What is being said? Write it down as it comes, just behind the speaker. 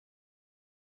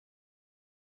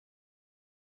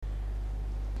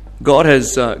God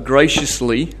has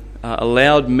graciously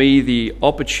allowed me the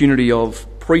opportunity of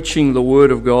preaching the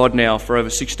Word of God now for over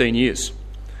 16 years.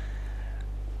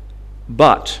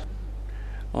 But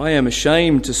I am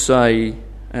ashamed to say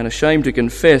and ashamed to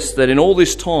confess that in all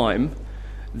this time,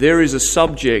 there is a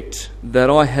subject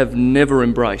that I have never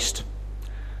embraced.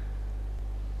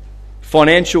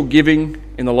 Financial giving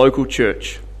in the local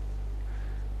church.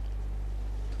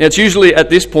 Now, it's usually at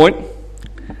this point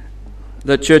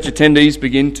that church attendees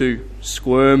begin to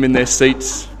squirm in their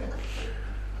seats.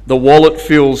 The wallet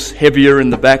feels heavier in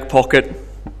the back pocket.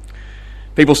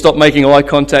 People stop making eye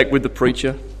contact with the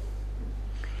preacher.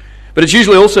 But it's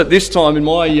usually also at this time, in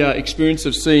my experience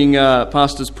of seeing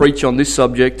pastors preach on this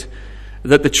subject,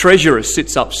 that the treasurer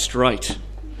sits up straight.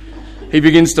 He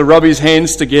begins to rub his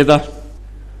hands together,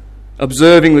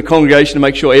 observing the congregation to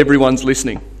make sure everyone's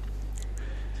listening.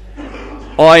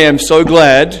 I am so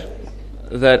glad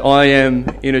that I am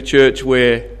in a church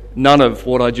where none of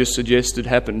what I just suggested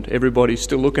happened. Everybody's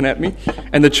still looking at me,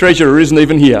 and the treasurer isn't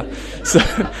even here.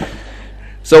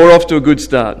 So we're off to a good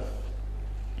start.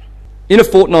 In a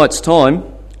fortnight's time,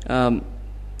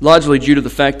 largely due to the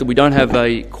fact that we don't have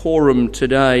a quorum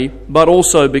today, but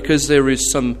also because there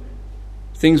is some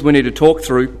things we need to talk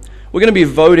through, we're going to be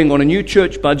voting on a new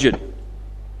church budget.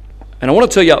 And I want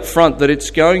to tell you up front that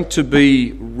it's going to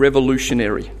be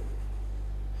revolutionary.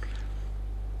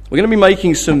 We're going to be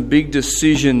making some big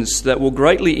decisions that will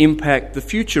greatly impact the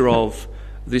future of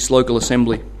this local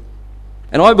assembly.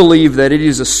 And I believe that it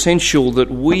is essential that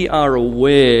we are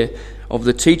aware of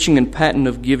the teaching and pattern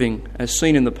of giving as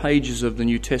seen in the pages of the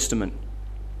New Testament.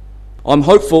 I'm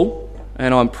hopeful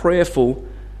and I'm prayerful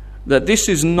that this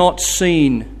is not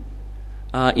seen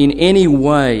in any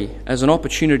way as an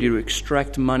opportunity to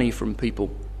extract money from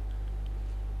people,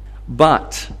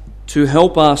 but to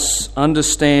help us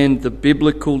understand the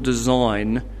biblical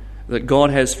design that God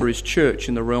has for His church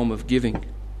in the realm of giving.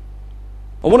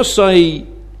 I want to say,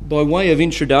 by way of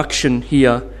introduction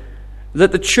here,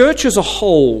 that the church as a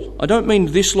whole, I don't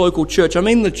mean this local church, I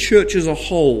mean the church as a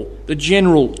whole, the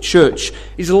general church,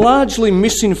 is largely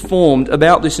misinformed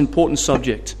about this important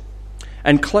subject.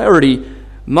 And clarity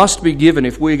must be given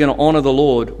if we're going to honour the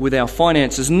Lord with our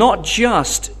finances, not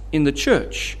just in the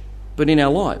church, but in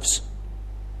our lives.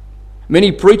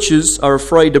 Many preachers are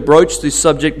afraid to broach this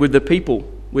subject with their people,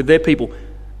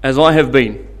 as I have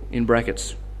been, in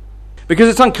brackets, because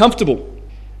it's uncomfortable.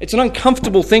 It's an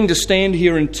uncomfortable thing to stand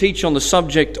here and teach on the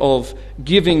subject of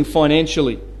giving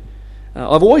financially.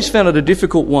 I've always found it a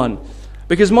difficult one,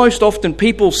 because most often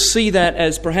people see that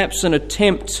as perhaps an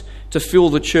attempt to fill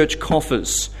the church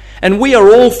coffers. And we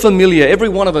are all familiar, every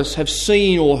one of us have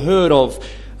seen or heard of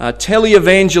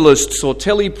tele-evangelists or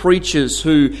tele-preachers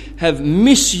who have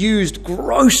misused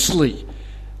grossly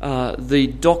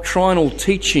the doctrinal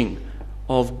teaching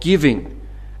of giving.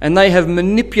 And they have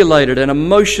manipulated and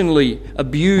emotionally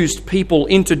abused people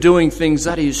into doing things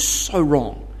that is so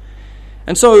wrong.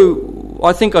 And so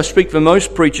I think I speak for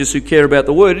most preachers who care about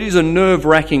the word. It is a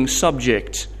nerve-wracking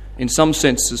subject in some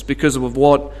senses because of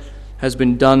what has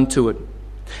been done to it.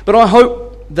 But I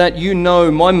hope that you know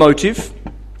my motive.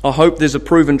 I hope there's a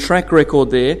proven track record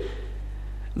there,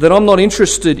 that I'm not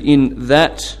interested in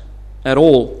that at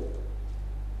all,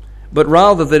 but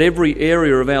rather that every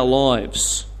area of our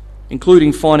lives,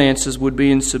 including finances, would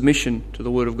be in submission to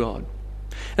the Word of God.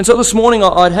 And so this morning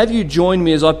I'd have you join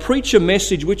me as I preach a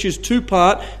message which is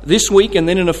two-part this week and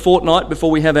then in a fortnight before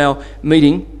we have our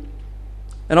meeting.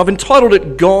 And I've entitled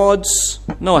it I've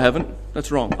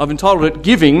entitled it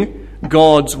Giving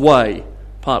God's Way,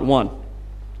 Part 1.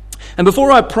 And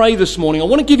before I pray this morning, I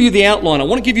want to give you the outline. I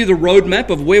want to give you the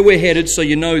roadmap of where we're headed so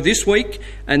you know this week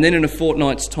and then in a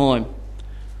fortnight's time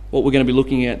what we're going to be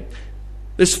looking at.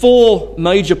 There's 4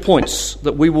 major points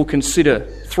that we will consider,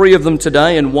 3 of them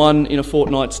today and 1 in a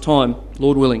fortnight's time,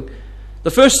 Lord willing.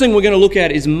 The first thing we're going to look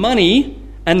at is money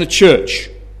and the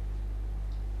church.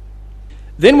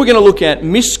 Then we're going to look at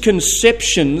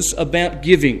misconceptions about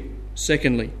giving,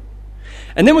 secondly.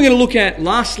 And then we're going to look at,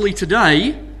 lastly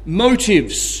today,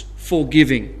 motives for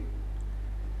giving.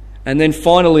 And then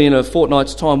finally, in a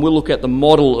fortnight's time, we'll look at the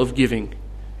model of giving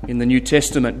in the New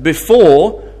Testament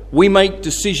before we make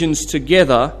decisions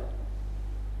together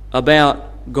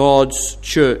about God's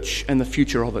church and the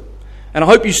future of it. And I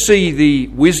hope you see the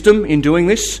wisdom in doing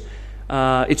this.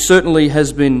 It certainly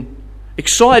has been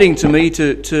exciting to me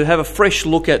to have a fresh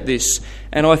look at this.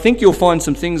 And I think you'll find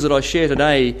some things that I share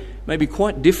today may be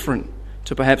quite different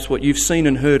to perhaps what you've seen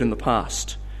and heard in the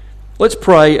past. Let's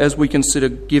pray as we consider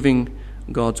giving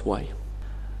God's way.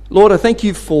 Lord, I thank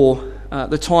you for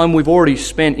the time we've already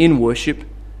spent in worship,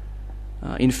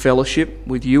 in fellowship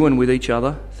with you and with each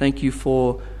other. Thank you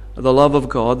for the love of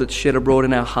God that's shed abroad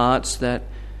in our hearts, that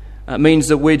means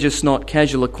that we're just not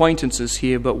casual acquaintances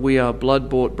here, but we are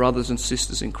blood-bought brothers and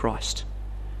sisters in Christ.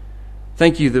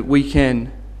 Thank you that we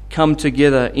can come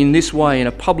together in this way, in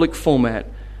a public format,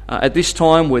 at this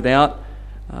time without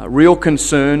real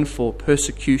concern for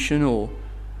persecution or,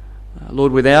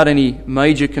 Lord, without any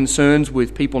major concerns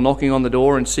with people knocking on the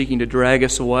door and seeking to drag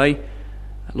us away.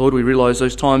 Lord, we realise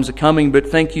those times are coming, but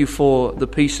thank you for the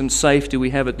peace and safety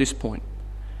we have at this point.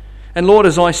 And Lord,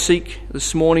 as I seek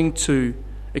this morning to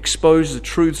expose the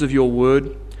truths of your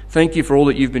word, thank you for all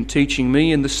that you've been teaching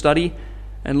me in the study.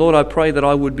 And Lord, I pray that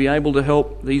I would be able to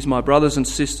help these, my brothers and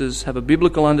sisters, have a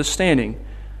biblical understanding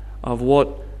of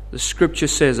what the Scripture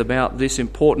says about this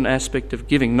important aspect of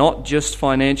giving, not just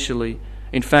financially.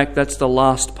 In fact, that's the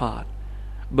last part,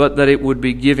 but that it would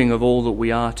be giving of all that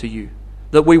we are to you.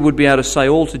 That we would be able to say,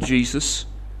 all to Jesus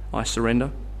I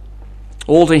surrender.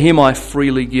 All to him I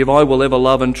freely give. I will ever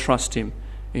love and trust him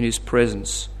in his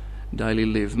presence daily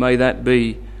live. May that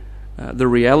be the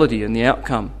reality and the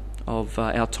outcome of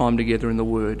our time together in the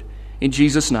Word. In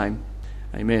Jesus' name,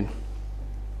 amen.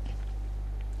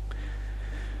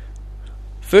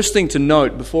 First thing to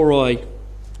note before I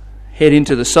head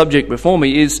into the subject before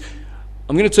me is,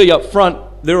 I'm going to tell you up front,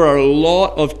 there are a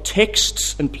lot of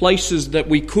texts and places that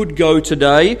we could go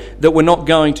today that we're not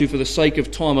going to for the sake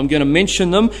of time. I'm going to mention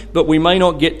them, but we may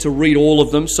not get to read all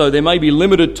of them, so there may be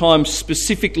limited time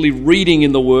specifically reading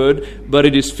in the Word, but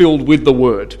it is filled with the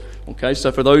Word. Okay,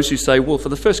 so for those who say, well, for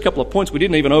the first couple of points we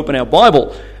didn't even open our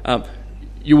Bible,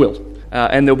 you will,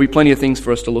 and there'll be plenty of things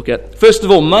for us to look at. First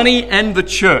of all, money and the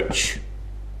church.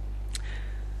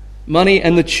 Money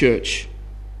and the church.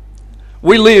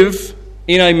 We live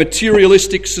in a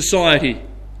materialistic society,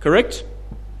 correct?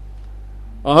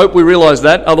 I hope we realise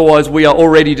that, otherwise we are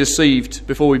already deceived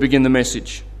before we begin the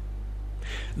message.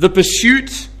 The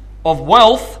pursuit of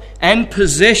wealth and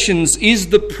possessions is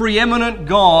the preeminent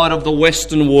god of the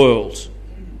Western world.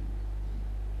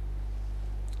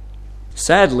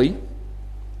 Sadly,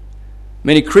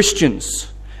 many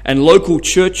Christians and local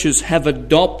churches have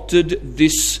adopted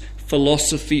this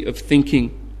philosophy of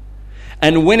thinking.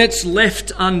 And when it's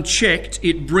left unchecked,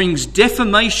 it brings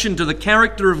defamation to the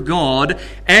character of God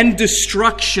and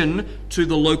destruction to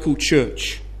the local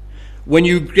church. When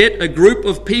you get a group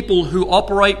of people who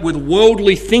operate with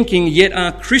worldly thinking yet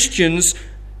are Christians,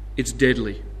 it's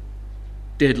deadly.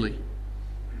 Deadly.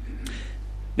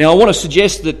 Now, I want to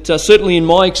suggest that certainly in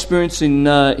my experience in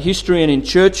history and in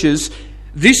churches,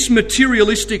 this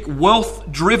materialistic,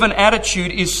 wealth-driven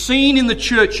attitude is seen in the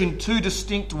church in two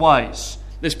distinct ways.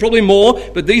 There's probably more,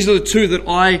 but these are the two that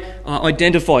I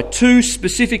identify. Two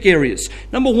specific areas.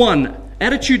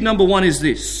 Attitude number one is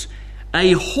this: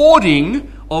 a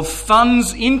hoarding of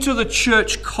funds into the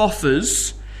church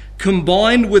coffers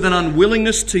combined with an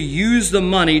unwillingness to use the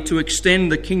money to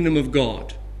extend the kingdom of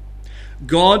God.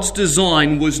 God's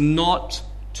design was not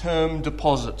term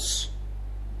deposits.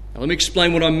 Now, let me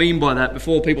explain what I mean by that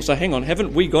before people say, hang on,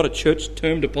 haven't we got a church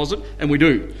term deposit? And we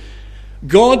do.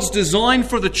 God's design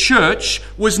for the church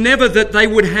was never that they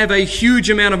would have a huge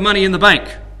amount of money in the bank.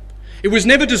 It was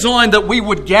never designed that we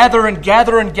would gather and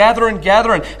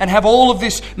have all of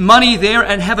this money there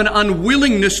and have an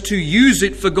unwillingness to use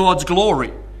it for God's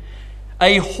glory.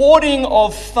 A hoarding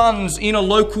of funds in a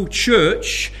local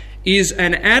church is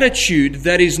an attitude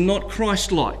that is not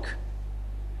Christ-like.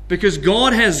 Because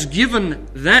God has given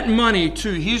that money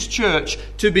to his church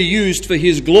to be used for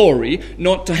his glory,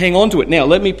 not to hang on to it. Now,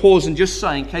 let me pause and just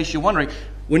say, in case you're wondering,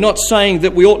 we're not saying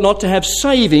that we ought not to have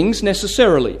savings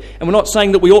necessarily. And we're not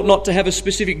saying that we ought not to have a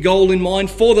specific goal in mind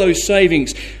for those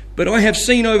savings. But I have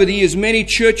seen over the years many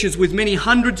churches with many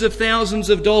hundreds of thousands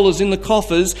of dollars in the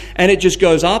coffers, and it just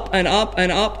goes up and up and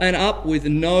up and up with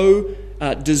no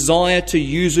desire to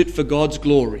use it for God's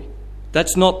glory.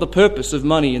 That's not the purpose of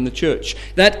money in the church.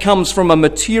 That comes from a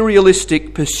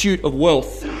materialistic pursuit of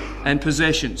wealth and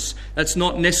possessions. That's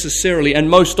not necessarily, and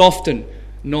most often,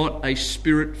 not a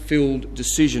spirit-filled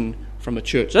decision from a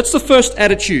church. That's the first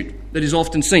attitude that is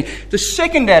often seen. The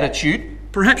second attitude,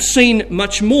 perhaps seen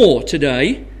much more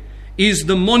today, is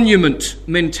the monument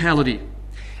mentality.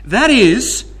 That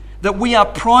is, that we are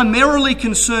primarily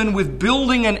concerned with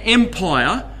building an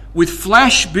empire with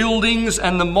flash buildings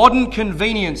and the modern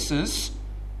conveniences,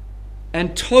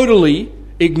 and totally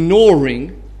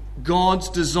ignoring God's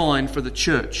design for the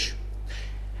church.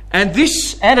 And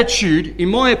this attitude, in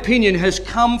my opinion, has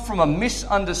come from a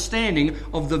misunderstanding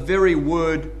of the very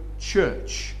word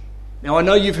church. Now, I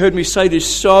know you've heard me say this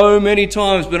so many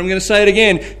times, but I'm going to say it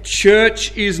again.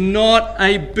 Church is not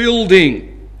a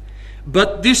building.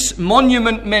 But this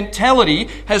monument mentality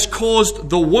has caused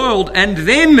the world and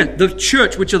then the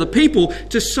church, which are the people,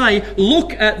 to say,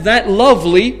 look at that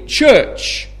lovely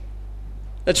church.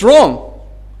 That's wrong.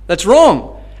 That's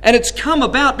wrong. And it's come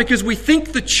about because we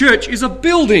think the church is a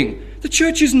building. The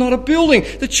church is not a building.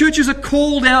 The church is a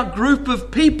called out group of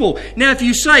people. Now, if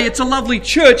you say it's a lovely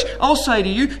church, I'll say to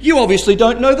you, you obviously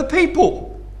don't know the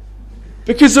people.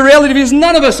 Because the reality is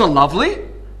none of us are lovely.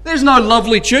 There's no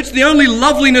lovely church. The only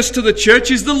loveliness to the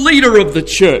church is the leader of the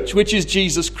church, which is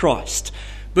Jesus Christ.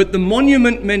 But the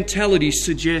monument mentality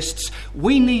suggests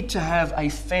we need to have a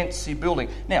fancy building.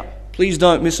 Now, please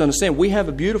don't misunderstand. We have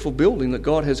a beautiful building that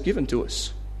God has given to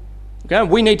us. Okay?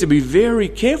 We need to be very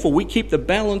careful. We keep the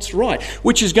balance right,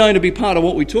 which is going to be part of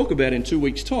what we talk about in 2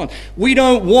 weeks' time. We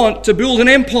don't want to build an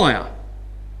empire.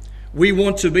 We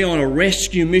want to be on a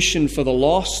rescue mission for the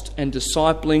lost and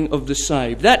discipling of the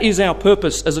saved. That is our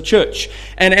purpose as a church.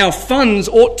 And our funds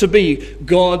ought to be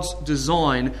God's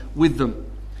design with them.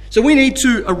 So we need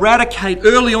to eradicate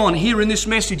early on here in this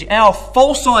message our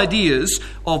false ideas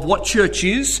of what church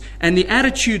is and the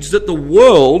attitudes that the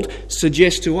world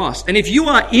suggests to us. And if you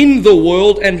are in the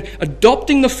world and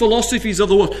adopting the philosophies of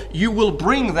the world, you will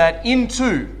bring that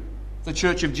into the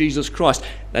Church of Jesus Christ.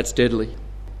 That's deadly.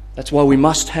 That's why we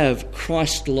must have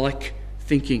Christ-like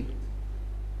thinking.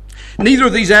 Neither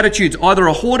of these attitudes, either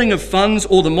a hoarding of funds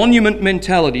or the monument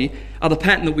mentality, are the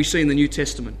pattern that we see in the New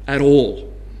Testament at all.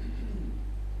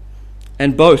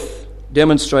 And both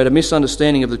demonstrate a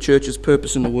misunderstanding of the church's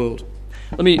purpose in the world.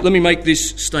 Let me make this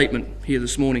statement here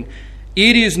this morning.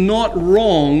 It is not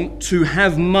wrong to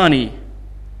have money,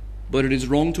 but it is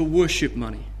wrong to worship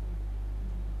money.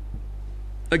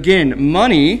 Again,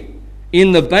 money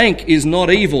in the bank is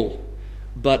not evil,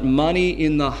 but money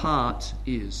in the heart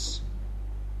is.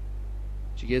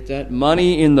 Did you get that?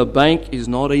 Money in the bank is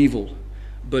not evil,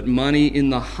 but money in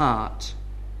the heart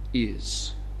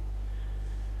is.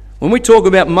 When we talk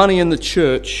about money in the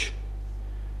church,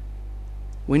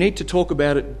 we need to talk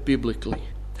about it biblically.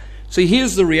 See,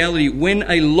 here's the reality. When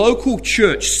a local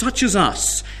church such as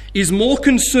us is more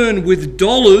concerned with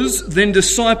dollars than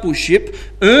discipleship,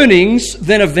 earnings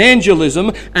than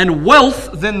evangelism, and wealth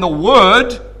than the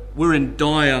word, we're in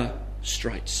dire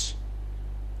straits.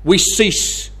 We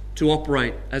cease to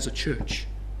operate as a church.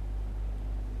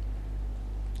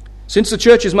 Since the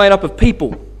church is made up of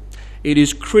people, it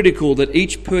is critical that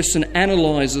each person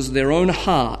analyzes their own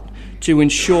heart to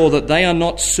ensure that they are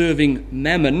not serving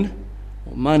mammon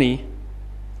or money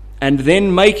and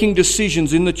then making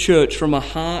decisions in the church from a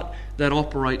heart that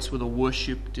operates with a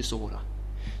worship disorder.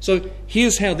 So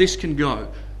here's how this can go.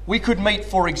 We could meet,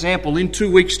 for example, in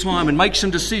 2 weeks' time and make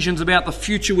some decisions about the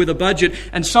future with a budget,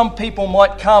 and some people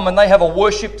might come and they have a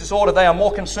worship disorder. They are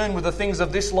more concerned with the things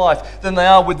of this life than they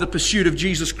are with the pursuit of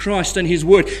Jesus Christ and His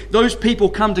Word. Those people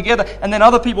come together, and then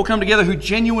other people come together who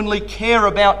genuinely care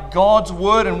about God's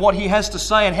Word and what He has to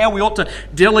say and how we ought to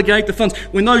delegate the funds.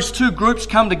 When those two groups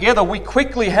come together, we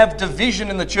quickly have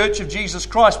division in the Church of Jesus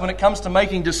Christ when it comes to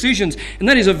making decisions, and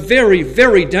that is a very,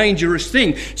 very dangerous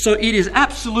thing. So it is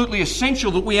absolutely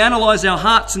essential that we analyze our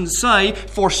hearts and say,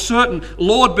 for certain,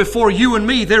 Lord, before you and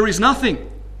me, there is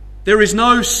nothing. There is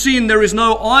no sin, there is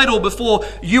no idol before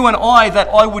you and I, that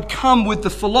I would come with the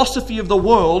philosophy of the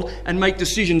world and make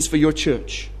decisions for your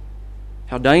church.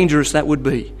 How dangerous that would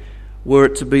be were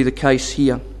it to be the case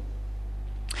here.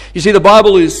 You see, the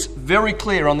Bible is very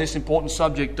clear on this important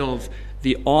subject of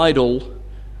the idol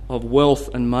of wealth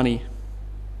and money.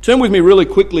 Turn with me really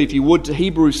quickly, if you would, to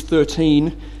Hebrews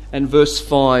 13 and verse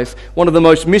 5. One of the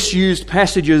most misused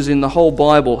passages in the whole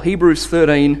Bible. Hebrews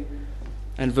 13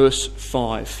 and verse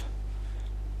 5.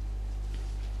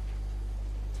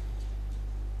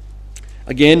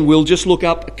 Again, we'll just look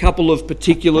up a couple of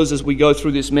particulars as we go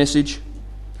through this message.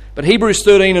 But Hebrews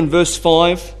 13 and verse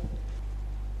 5,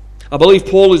 I believe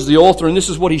Paul is the author, and this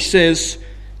is what he says: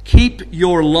 keep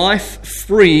your life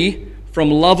free from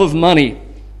love of money,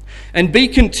 and be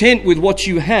content with what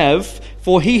you have,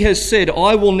 for he has said,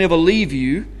 I will never leave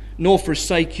you nor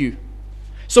forsake you.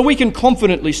 So we can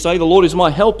confidently say, the Lord is my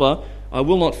helper, I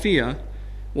will not fear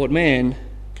what man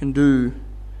can do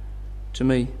to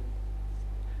me.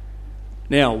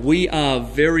 Now, we are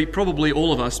probably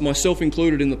all of us, myself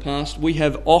included in the past, we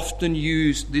have often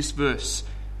used this verse.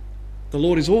 The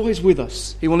Lord is always with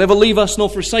us. He will never leave us nor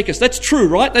forsake us. That's true,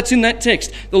 right? That's in that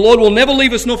text. The Lord will never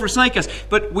leave us nor forsake us.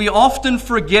 But we often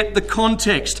forget the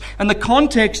context. And the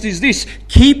context is this: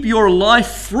 keep your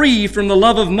life free from the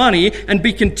love of money and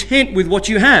be content with what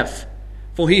you have.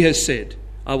 For he has said,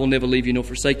 I will never leave you nor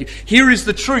forsake you. Here is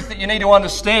the truth that you need to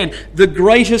understand. The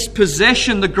greatest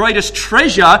possession, the greatest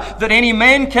treasure that any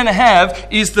man can have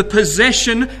is the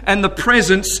possession and the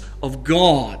presence of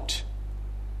God.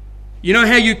 You know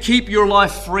how you keep your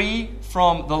life free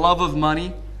from the love of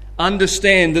money?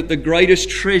 Understand that the greatest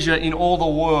treasure in all the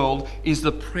world is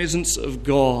the presence of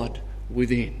God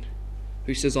within,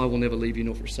 who says, I will never leave you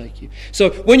nor forsake you. So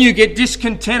when you get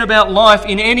discontent about life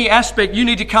in any aspect, you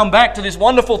need to come back to this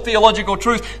wonderful theological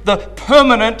truth, the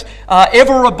permanent,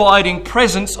 ever-abiding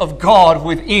presence of God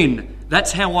within.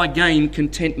 That's how I gain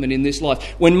contentment in this life.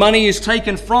 When money is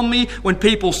taken from me, when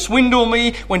people swindle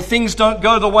me, when things don't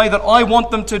go the way that I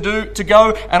want them to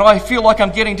go, and I feel like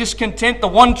I'm getting discontent, the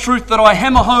one truth that I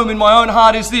hammer home in my own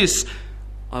heart is this: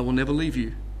 I will never leave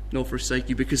you nor forsake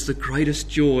you, because the greatest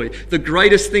joy, the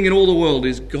greatest thing in all the world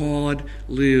is God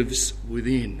lives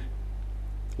within.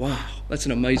 Wow, that's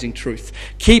an amazing truth.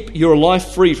 Keep your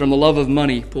life free from the love of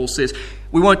money, Paul says.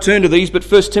 We won't turn to these, but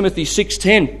 1 Timothy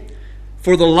 6:10.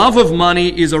 For the love of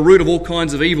money is a root of all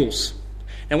kinds of evils.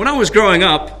 Now, when I was growing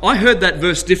up, I heard that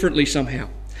verse differently somehow.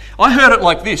 I heard it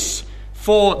like this: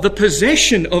 for the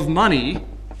possession of money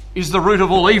is the root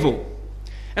of all evil.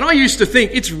 And I used to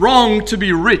think it's wrong to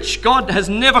be rich. God has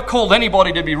never called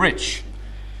anybody to be rich.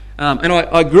 And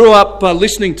I grew up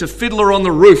listening to Fiddler on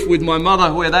the Roof with my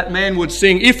mother, where that man would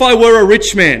sing, If I Were a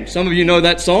Rich Man. Some of you know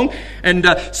that song. And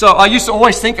so I used to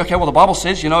always think, okay, well, the Bible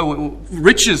says,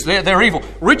 riches, they're evil.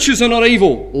 Riches are not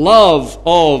evil. Love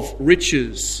of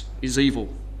riches is evil.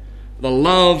 The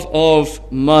love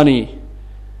of money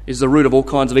is the root of all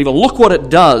kinds of evil. Look what it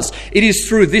does. It is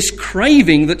through this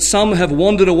craving that some have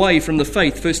wandered away from the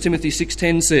faith, 1 Timothy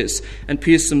 6:10 says, and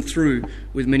pierced them through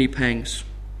with many pangs.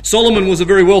 Solomon was a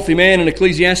very wealthy man. In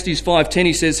Ecclesiastes 5:10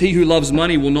 he says, he who loves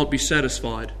money will not be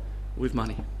satisfied with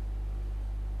money.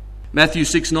 Matthew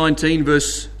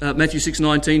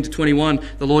 6:19 to 21,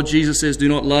 the Lord Jesus says, do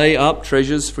not lay up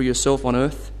treasures for yourself on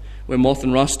earth, where moth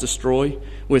and rust destroy,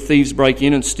 where thieves break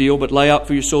in and steal, but lay up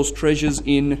for yourselves treasures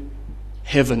in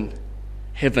heaven.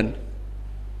 Heaven.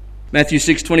 Matthew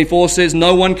 6:24 says,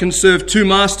 no one can serve two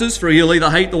masters, for he'll either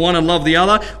hate the one and love the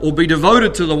other, or be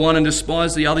devoted to the one and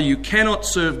despise the other. You cannot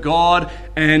serve God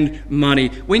and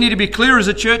money. We need to be clear as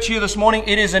a church here this morning.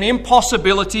 It is an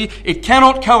impossibility. It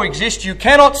cannot coexist. You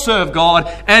cannot serve God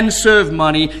and serve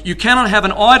money. You cannot have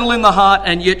an idol in the heart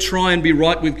and yet try and be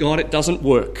right with God. It doesn't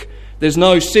work. There's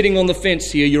no sitting on the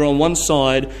fence here. You're on one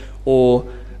side or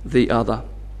the other.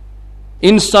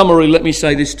 In summary, let me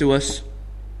say this to us.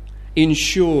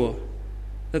 Ensure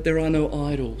that there are no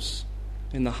idols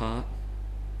in the heart.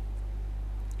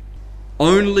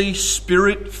 Only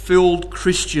Spirit-filled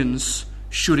Christians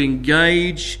should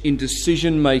engage in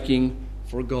decision-making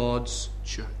for God's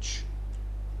church.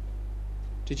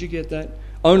 Did you get that?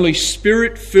 Only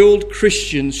Spirit-filled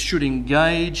Christians should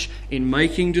engage in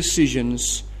making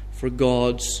decisions for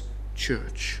God's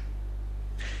church.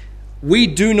 We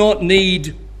do not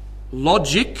need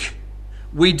logic.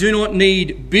 We do not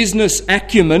need business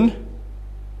acumen.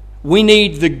 We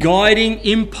need the guiding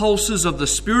impulses of the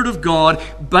Spirit of God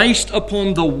based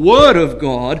upon the Word of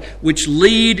God, which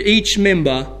lead each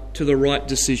member to the right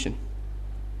decision.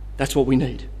 That's what we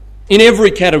need. In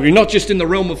every category, not just in the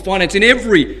realm of finance, in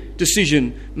every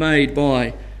decision made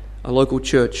by a local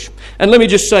church. And let me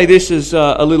just say this as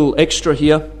a little extra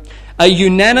here. A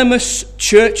unanimous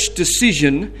church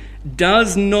decision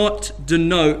does not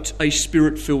denote a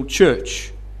Spirit-filled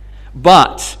church.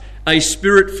 But a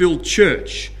Spirit-filled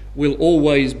church will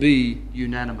always be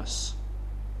unanimous.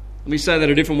 Let me say that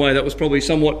a different way. That was probably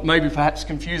somewhat, maybe perhaps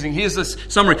confusing. Here's this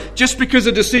summary. Just because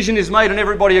a decision is made and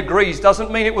everybody agrees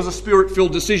doesn't mean it was a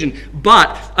Spirit-filled decision.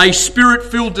 But a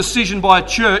Spirit-filled decision by a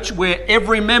church where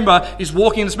every member is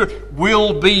walking in the Spirit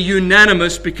will be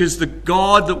unanimous, because the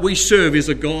God that we serve is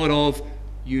a God of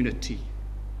unity.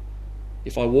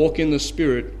 If I walk in the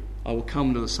Spirit, I will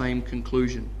come to the same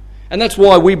conclusion. And that's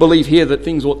why we believe here that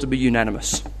things ought to be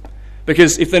unanimous.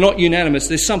 Because if they're not unanimous,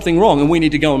 there's something wrong, and we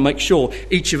need to go and make sure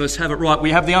each of us have it right.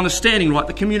 We have the understanding right,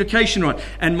 the communication right,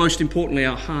 and most importantly,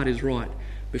 our heart is right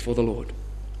before the Lord.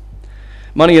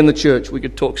 Money in the church, we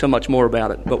could talk so much more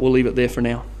about it, but we'll leave it there for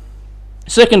now.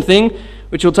 Second thing,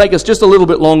 which will take us just a little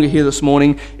bit longer here this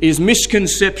morning, is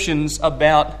misconceptions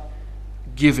about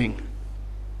giving.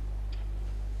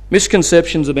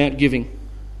 Misconceptions about giving.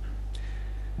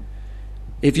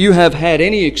 If you have had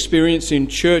any experience in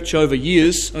church over the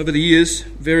years,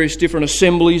 various different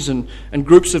assemblies and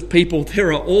groups of people,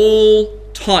 there are all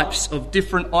types of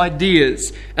different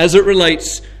ideas as it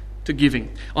relates to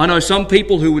giving. I know some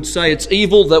people who would say it's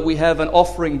evil that we have an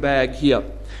offering bag here.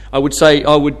 I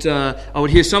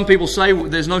would hear some people say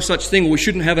there's no such thing, we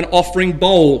shouldn't have an offering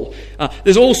bowl.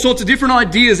 There's all sorts of different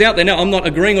ideas out there. Now, I'm not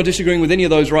agreeing or disagreeing with any of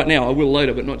those right now. I will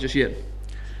later, but not just yet.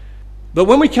 But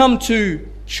when we come to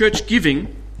church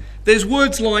giving, there's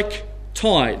words like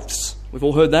tithes. We've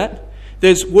all heard that.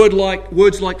 There's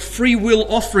words like free will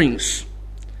offerings.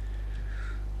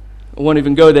 I won't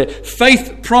even go there.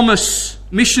 Faith promise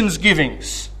missions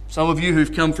givings. Some of you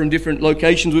who've come from different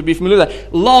locations would be familiar with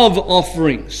that. Love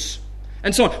offerings.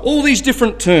 And so on. All these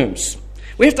different terms.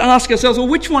 We have to ask ourselves, well,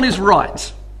 which one is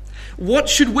right? What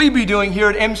should we be doing here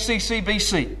at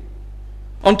MCCBC?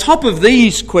 On top of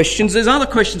these questions, there's other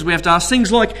questions we have to ask.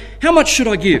 Things like, how much should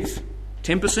I give?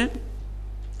 10%?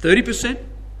 30%?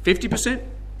 50%?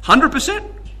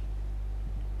 100%?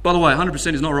 By the way,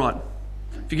 100% is not right.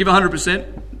 If you give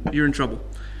 100%, you're in trouble.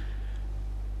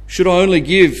 Should I only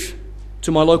give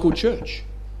to my local church?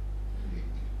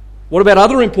 What about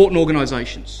other important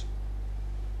organisations?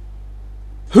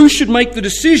 Who should make the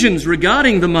decisions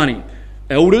regarding the money?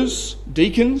 Elders,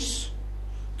 deacons,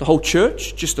 the whole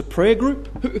church, just a prayer group?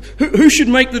 Who should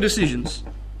make the decisions?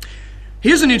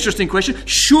 Here's an interesting question.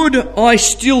 Should I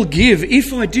still give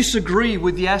if I disagree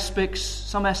with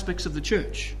some aspects of the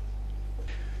church?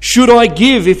 Should I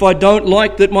give if I don't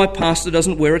like that my pastor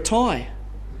doesn't wear a tie?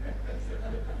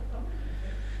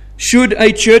 Should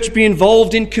a church be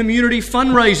involved in community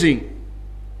fundraising?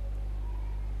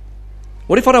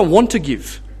 What if I don't want to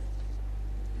give?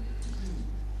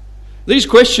 These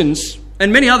questions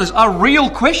and many others are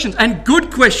real questions and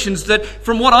good questions that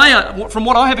from what I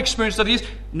have experienced over the years,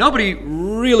 nobody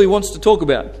really wants to talk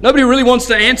about. Nobody really wants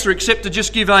to answer except to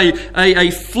just give a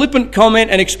flippant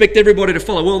comment and expect everybody to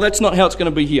follow. Well, that's not how it's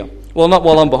going to be here. Well, not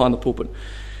while I'm behind the pulpit.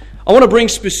 I want to bring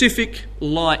specific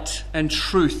light and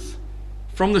truth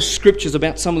from the Scriptures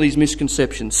about some of these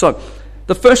misconceptions. So,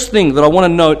 the first thing that I want to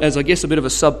note as, I guess, a bit of a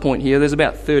sub-point here, there's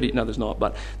about 30, no there's not,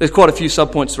 but there's quite a few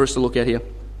sub-points for us to look at here.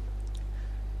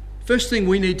 First thing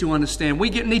we need to understand, we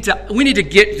need to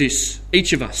get this,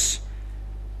 each of us.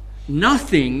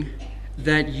 Nothing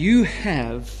that you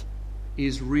have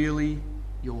is really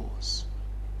yours.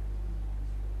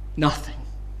 Nothing.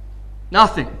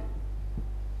 Nothing.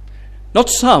 Not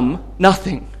some,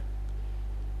 nothing.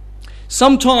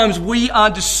 Sometimes we are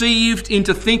deceived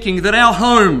into thinking that our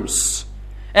homes,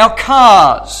 our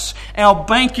cars, our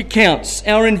bank accounts,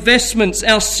 our investments,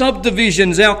 our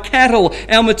subdivisions, our cattle,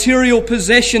 our material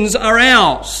possessions are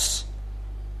ours.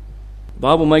 The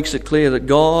Bible makes it clear that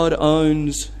God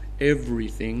owns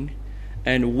everything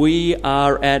and we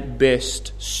are at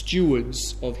best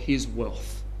stewards of His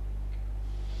wealth.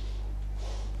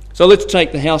 So let's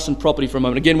take the house and property for a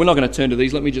moment. Again, we're not going to turn to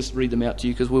these. Let me just read them out to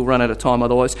you because we'll run out of time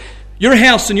otherwise. Your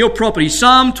house and your property.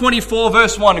 Psalm 24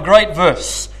 verse 1, a great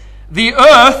verse. The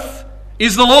earth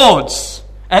is the Lord's,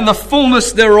 and the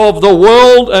fullness thereof, the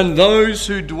world and those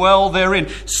who dwell therein.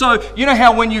 So, you know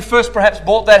how when you first perhaps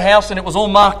bought that house and it was all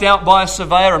marked out by a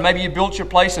surveyor, and maybe you built your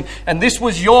place and this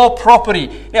was your property.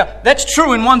 Now, that's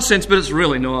true in one sense, but it's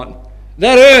really not.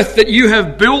 That earth that you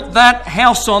have built that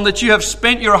house on, that you have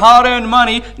spent your hard-earned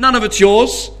money, none of it's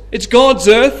yours. It's God's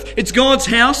earth, it's God's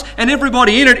house, and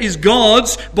everybody in it is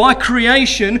God's by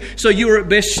creation, so you are at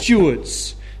best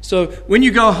stewards. So when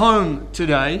you go home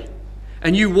today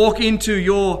and you walk into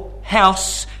your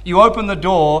house, you open the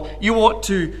door, you ought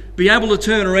to be able to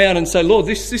turn around and say, Lord,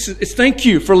 this is thank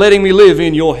you for letting me live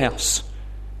in your house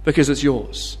because it's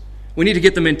yours. We need to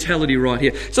get the mentality right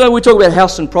here. So we talk about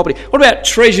house and property. What about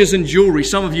treasures and jewellery?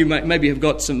 Some of you maybe have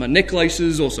got some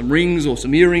necklaces or some rings or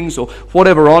some earrings or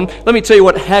whatever on. Let me tell you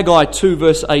what Haggai 2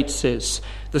 verse 8 says.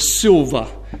 The silver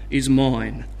is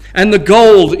mine and the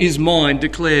gold is mine,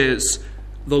 declares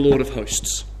the Lord of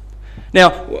hosts.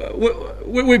 Now,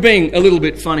 we're being a little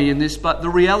bit funny in this, but the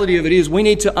reality of it is we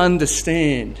need to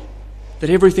understand that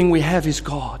everything we have is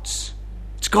God's.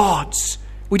 It's God's.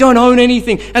 We don't own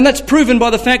anything. And that's proven by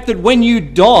the fact that when you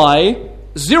die,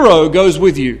 zero goes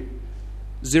with you.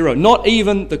 Zero. Not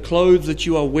even the clothes that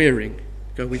you are wearing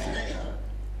go with you.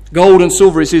 Gold and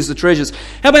silver is the treasures.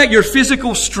 How about your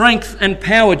physical strength and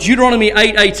power? Deuteronomy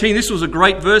 8:18. This was a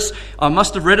great verse. I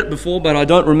must have read it before, but I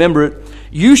don't remember it.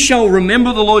 You shall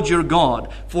remember the Lord your God,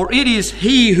 for it is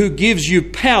He who gives you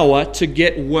power to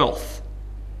get wealth.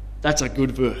 That's a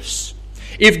good verse.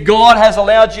 If God has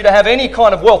allowed you to have any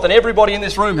kind of wealth, and everybody in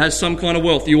this room has some kind of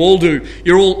wealth, you all do.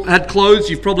 You all had clothes,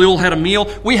 you've probably all had a meal.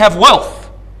 We have wealth,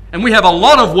 and we have a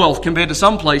lot of wealth compared to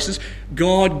some places.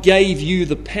 God gave you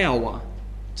the power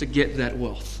to get that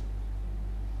wealth.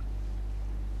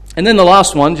 And then the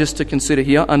last one, just to consider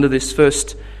here, under this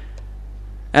first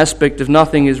aspect of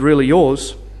nothing is really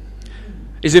yours,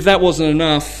 is if that wasn't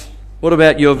enough, What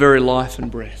about your very life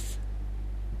and breath?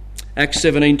 Acts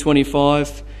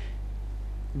 17:25.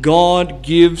 God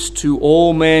gives to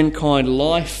all mankind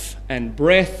life and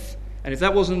breath. And if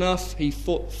that wasn't enough, he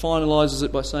finalises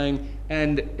it by saying,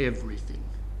 and everything.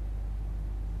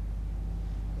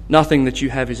 Nothing that you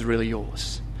have is really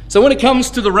yours. So when it comes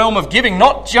to the realm of giving,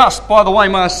 not just, by the way,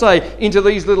 may I say, into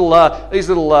these little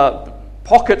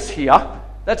pockets here,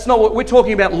 that's not what we're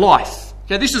talking about. Life.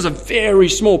 Okay, this is a very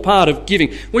small part of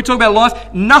giving. We're talking about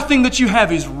life. Nothing that you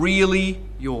have is really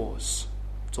yours.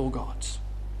 It's all God's.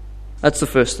 That's the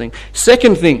first thing.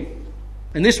 Second thing,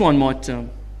 and this one might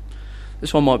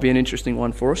be an interesting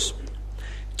one for us.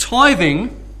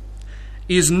 Tithing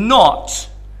is not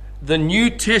the New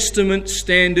Testament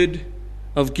standard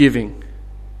of giving.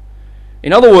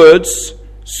 In other words,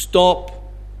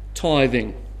 stop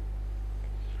tithing.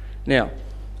 Now,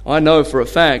 I know for a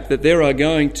fact that there are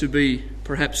going to be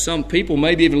perhaps some people,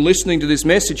 maybe even listening to this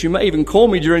message, who may even call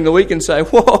me during the week and say,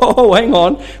 whoa, hang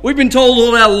on, we've been told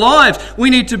all our lives we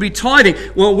need to be tithing.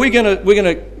 Well, we're going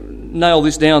to nail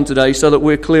this down today so that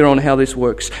we're clear on how this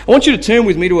works. I want you to turn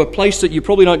with me to a place that you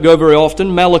probably don't go very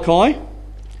often, Malachi.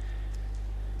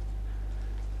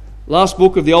 Last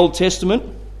book of the Old Testament.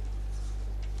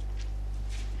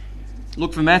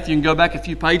 Look for Matthew and go back a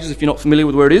few pages if you're not familiar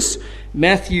with where it is.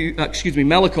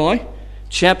 Malachi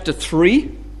chapter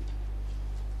 3.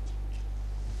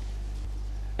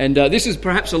 And this is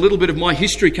perhaps a little bit of my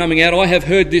history coming out. I have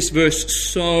heard this verse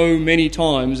so many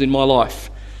times in my life.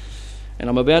 And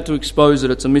I'm about to expose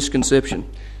that it's a misconception.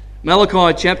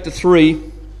 Malachi chapter 3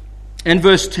 and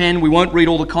verse 10. We won't read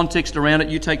all the context around it.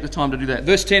 You take the time to do that.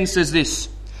 Verse 10 says this: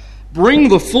 "Bring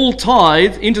the full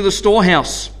tithe into the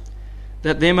storehouse,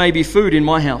 that there may be food in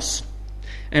my house.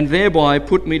 And thereby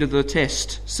put me to the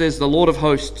test, says the Lord of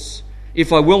hosts,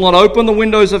 if I will not open the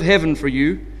windows of heaven for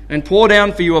you, and pour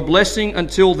down for you a blessing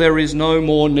until there is no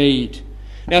more need."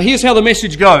 Now here's how the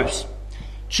message goes.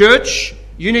 Church,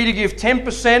 you need to give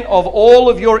 10% of all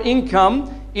of your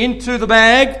income into the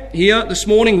bag here this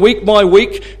morning, week by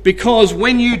week, because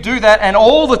when you do that and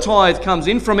all the tithe comes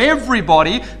in from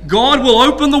everybody, God will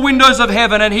open the windows of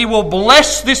heaven and He will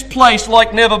bless this place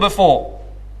like never before.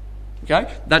 Okay?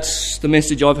 That's the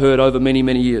message I've heard over many,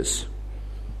 many years.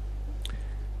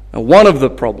 Now, one of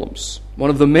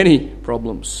the many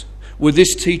problems with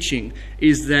this teaching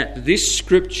is that this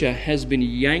scripture has been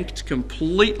yanked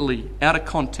completely out of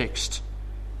context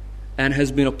and has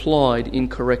been applied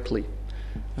incorrectly.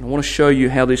 And I want to show you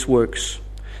how this works.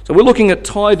 So we're looking at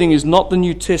tithing is not the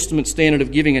New Testament standard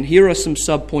of giving, and here are some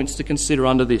sub-points to consider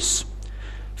under this.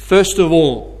 First of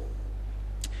all,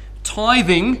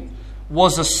 tithing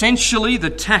was essentially the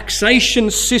taxation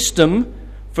system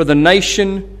for the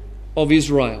nation of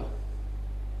Israel.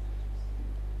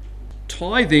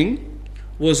 Tithing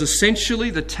was essentially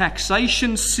the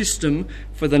taxation system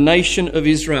for the nation of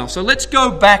Israel. So let's go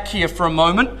back here for a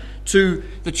moment to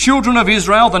the children of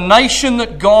Israel, the nation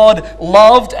that God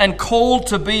loved and called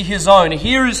to be His own.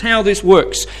 Here is how this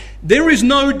works. There is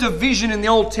no division in the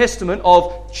Old Testament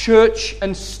of church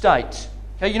and state.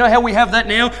 Okay, you know how we have that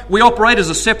now? We operate as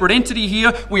a separate entity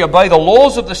here. We obey the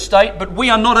laws of the state, but we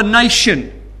are not a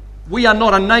nation. We are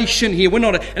not a nation here. We're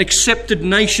not an accepted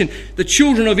nation. The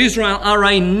children of Israel are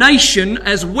a nation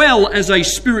as well as a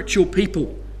spiritual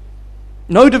people.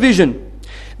 No division.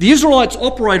 The Israelites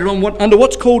operated under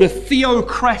what's called a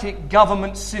theocratic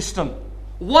government system.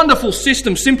 Wonderful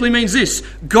system simply means this: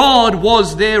 God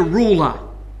was their ruler.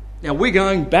 Now we're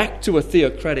going back to a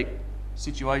theocratic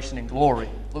situation in glory.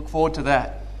 Look forward to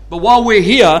that. But while we're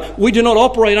here, we do not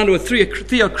operate under a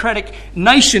theocratic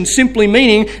nation, simply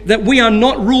meaning that we are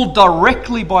not ruled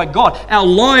directly by God. Our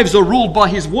lives are ruled by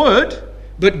His Word,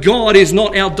 but God is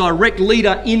not our direct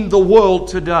leader in the world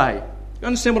today. You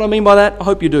understand what I mean by that? I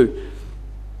hope you do.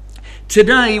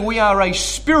 Today we are a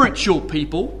spiritual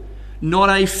people, not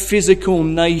a physical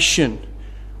nation.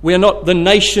 We are not the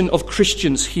nation of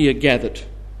Christians here gathered.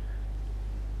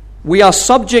 We are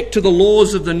subject to the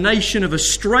laws of the nation of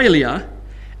Australia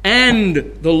and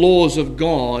the laws of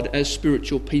God as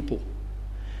spiritual people.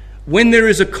 When there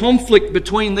is a conflict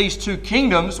between these two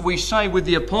kingdoms, we say with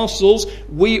the apostles,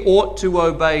 we ought to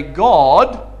obey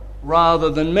God rather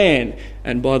than man.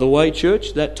 And by the way,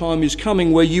 church, that time is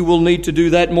coming where you will need to do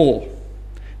that more,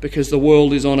 because the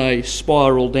world is on a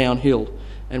spiral downhill,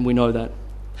 and we know that.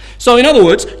 So in other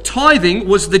words, tithing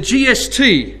was the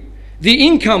GST, the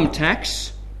income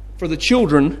tax for the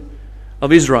children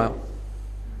of Israel.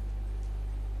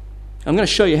 I'm going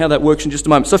to show you how that works in just a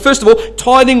moment. So first of all,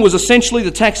 tithing was essentially the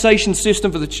taxation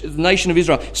system for the nation of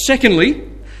Israel. Secondly,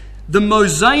 the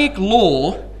Mosaic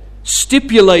law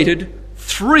stipulated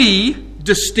 3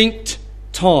 distinct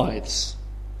tithes.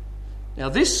 Now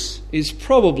this is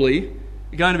probably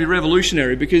going to be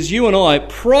revolutionary, because you and I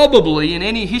probably in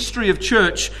any history of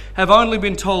church have only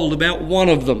been told about one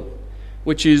of them,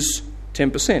 which is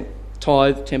 10%,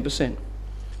 tithe 10%.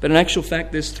 But in actual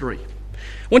fact there's three.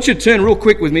 I want you to turn real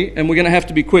quick with me, and we're going to have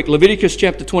to be quick. Leviticus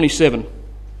chapter 27.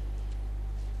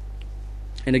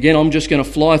 And again, I'm just going to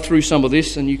fly through some of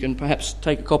this, and you can perhaps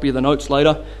take a copy of the notes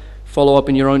later, follow up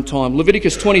in your own time.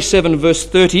 Leviticus 27 verse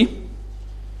 30.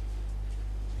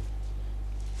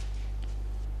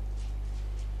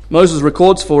 Moses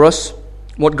records for us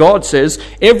what God says: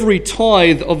 every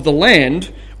tithe of the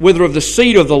land, whether of the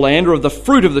seed of the land or of the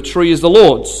fruit of the tree, is the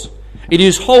Lord's. It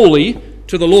is holy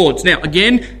to the Lord's. Now,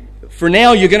 again, for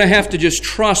now, you're going to have to just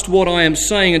trust what I am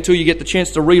saying until you get the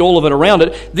chance to read all of it around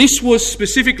it. This was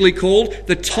specifically called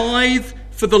the tithe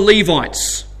for the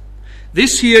Levites.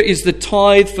 This here is the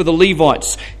tithe for the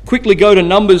Levites. Quickly go to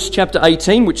Numbers chapter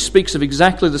 18, which speaks of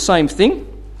exactly the same thing.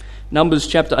 Numbers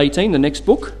chapter 18, the next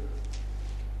book.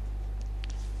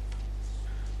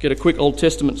 Get a quick Old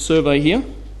Testament survey here.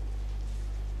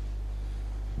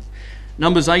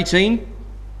 Numbers 18,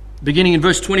 beginning in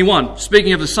verse 21.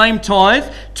 Speaking of the same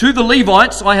tithe, to the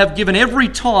Levites I have given every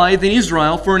tithe in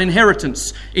Israel for an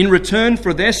inheritance, in return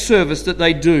for their service that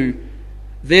they do,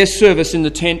 their service in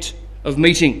the tent of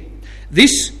meeting.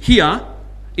 This here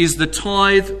is the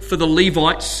tithe for the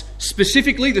Levites,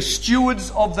 specifically the stewards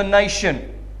of the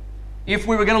nation. If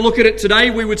we were going to look at it today,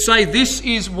 we would say this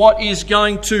is what is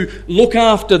going to look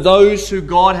after those who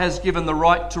God has given the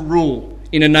right to rule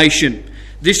in a nation.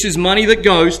 This is money that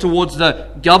goes towards the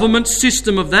government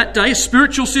system of that day, a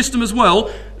spiritual system as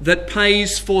well, that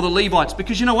pays for the Levites.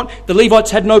 Because you know what? The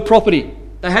Levites had no property.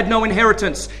 They had no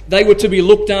inheritance. They were to be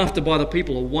looked after by the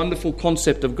people. A wonderful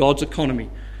concept of God's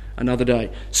economy. Another day.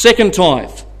 Second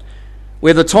tithe.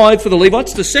 Where the tithe for the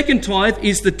Levites, the second tithe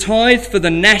is the tithe for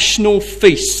the national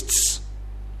feasts.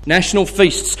 National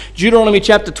feasts. Deuteronomy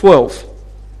chapter 12.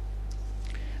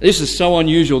 This is so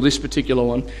unusual, this particular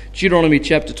one. Deuteronomy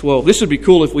chapter 12. This would be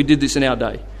cool if we did this in our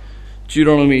day.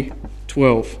 Deuteronomy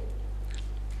 12.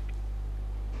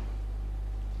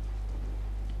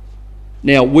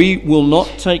 Now, we will not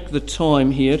take the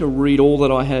time here to read all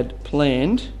that I had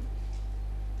planned.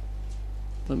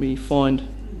 Let me find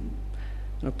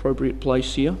an appropriate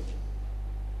place here.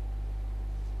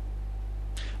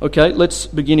 Okay, let's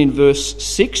begin in verse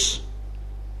 6.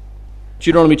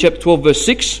 Deuteronomy chapter 12, verse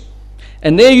 6.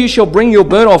 And there you shall bring your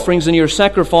burnt offerings and your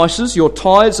sacrifices, your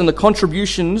tithes and the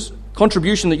contribution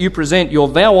that you present, your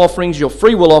vow offerings, your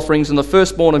freewill offerings, and the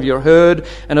firstborn of your herd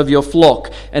and of your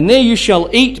flock. And there you shall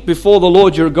eat before the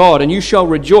Lord your God, and you shall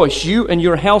rejoice, you and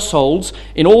your households,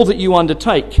 in all that you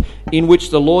undertake, in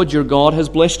which the Lord your God has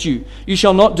blessed you. You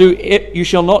shall not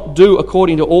do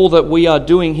according to all that we are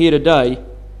doing here today,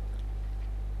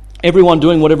 everyone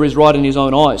doing whatever is right in his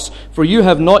own eyes. For you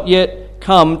have not yet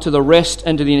come to the rest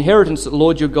and to the inheritance that the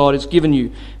Lord your God has given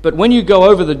you. But when you go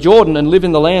over the Jordan and live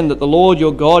in the land that the Lord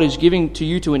your God is giving to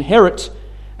you to inherit,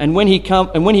 and when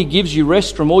he gives you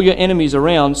rest from all your enemies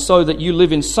around, so that you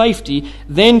live in safety,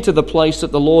 then to the place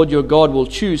that the Lord your God will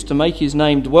choose to make his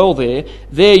name dwell there,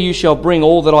 there you shall bring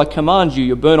all that I command you,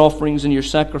 your burnt offerings and your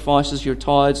sacrifices, your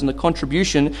tithes and the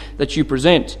contribution that you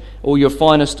present, or your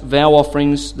finest vow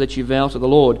offerings that you vow to the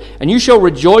Lord. And you shall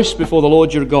rejoice before the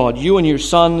Lord your God, you and your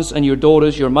sons and your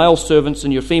daughters, your male servants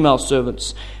and your female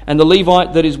servants, and the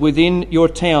Levite that is within your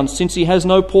town, since he has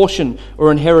no portion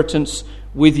or inheritance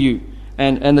with you.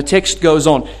 And the text goes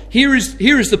on. Here is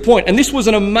the point, and this was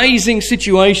an amazing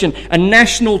situation, a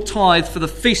national tithe for the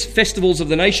festivals of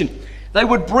the nation. They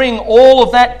would bring all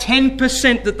of that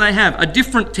 10% that they have, a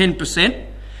different 10%,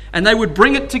 and they would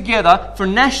bring it together for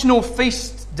national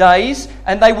feast days,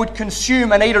 and they would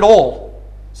consume and eat it all.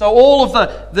 So all of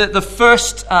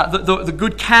the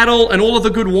good cattle and all of the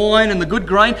good wine and the good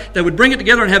grain, they would bring it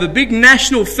together and have a big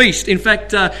national feast. In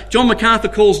fact, John MacArthur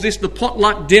calls this the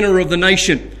potluck dinner of the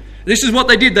nation. This is what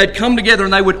they did. They'd come together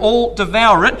and they would all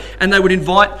devour it, and they would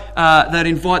invite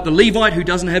the Levite who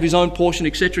doesn't have his own portion,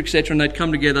 etc., etc., and they'd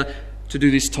come together to do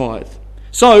this tithe.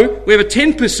 So we have a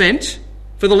 10%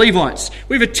 for the Levites.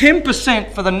 We have a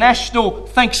 10% for the national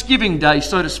Thanksgiving Day,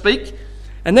 so to speak.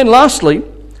 And then lastly,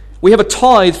 we have a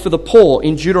tithe for the poor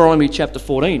in Deuteronomy chapter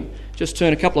 14. Just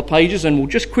turn a couple of pages and we'll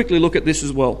just quickly look at this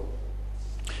as well.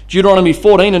 Deuteronomy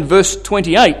 14 and verse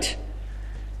 28.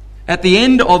 At the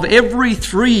end of every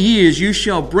 3 years you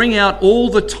shall bring out all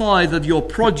the tithe of your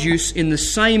produce in the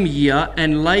same year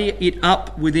and lay it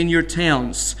up within your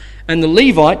towns. And the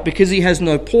Levite, because he has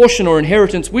no portion or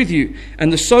inheritance with you,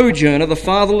 and the sojourner, the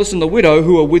fatherless and the widow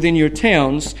who are within your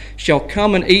towns, shall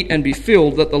come and eat and be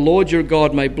filled, that the Lord your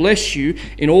God may bless you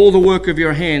in all the work of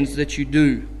your hands that you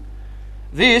do.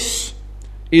 This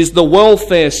is the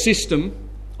welfare system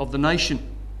of the nation.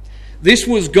 This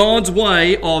was God's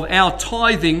way of our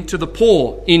tithing to the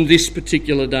poor in this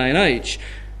particular day and age.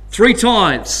 3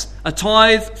 tithes. A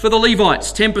tithe for the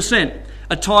Levites, 10%.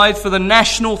 A tithe for the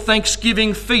national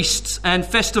Thanksgiving feasts and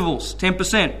festivals,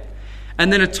 10%.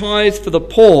 And then a tithe for the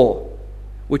poor,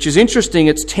 which is interesting,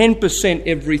 it's 10%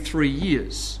 every 3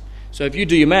 years. So if you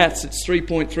do your maths, it's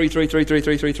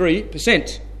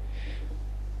 3.33333333%.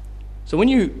 So when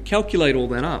you calculate all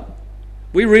that up,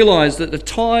 we realise that the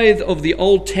tithe of the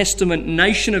Old Testament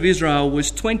nation of Israel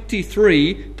was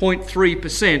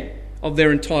 23.3% of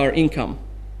their entire income.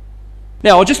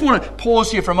 Now, I just want to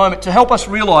pause here for a moment to help us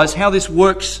realise how this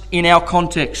works in our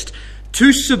context.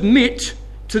 To submit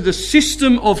to the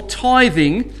system of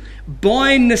tithing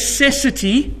by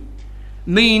necessity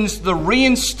means the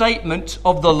reinstatement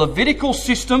of the Levitical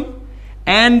system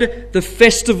and the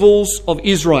festivals of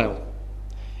Israel.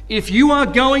 If you are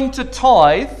going to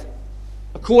tithe,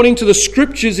 according to the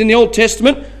scriptures in the Old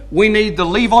Testament, we need the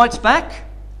Levites back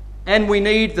and we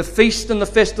need the feast and the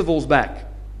festivals back.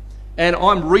 And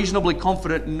I'm reasonably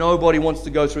confident nobody wants to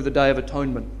go through the Day of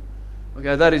Atonement.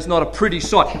 Okay, that is not a pretty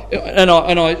sight. And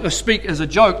I speak as a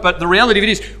joke, but the reality of it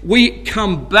is we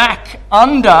come back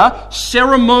under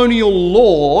ceremonial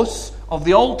laws of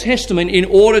the Old Testament in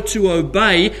order to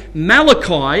obey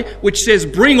Malachi, which says,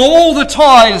 bring all the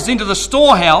tithes into the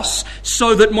storehouse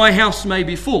so that my house may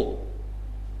be full.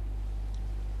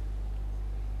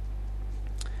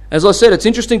 As I said, it's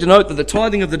interesting to note that the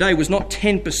tithing of the day was not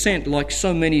 10% like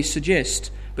so many suggest,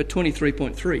 but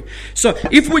 23.3%. So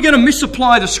if we're going to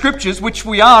misapply the scriptures, which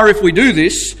we are if we do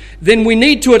this, then we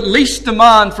need to at least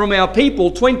demand from our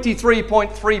people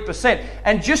 23.3%.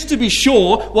 And just to be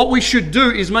sure, what we should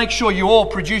do is make sure you all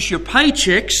produce your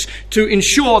paychecks to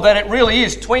ensure that it really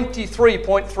is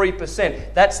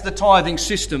 23.3%. That's the tithing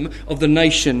system of the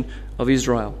nation of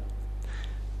Israel.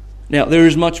 Now, there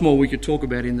is much more we could talk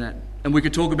about in that. And we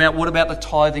could talk about, what about the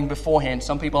tithing beforehand?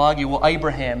 Some people argue, well,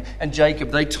 Abraham and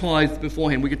Jacob, they tithed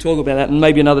beforehand. We could talk about that and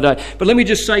maybe another day. But let me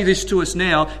just say this to us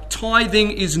now.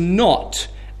 Tithing is not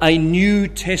a New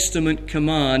Testament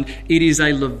command. It is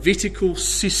a Levitical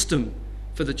system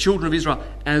for the children of Israel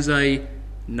as a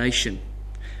nation.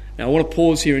 Now, I want to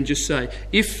pause here and just say,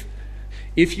 if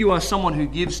you are someone who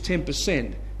gives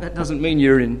 10%, that doesn't mean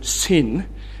you're in sin.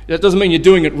 That doesn't mean you're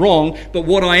doing it wrong, but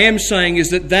what I am saying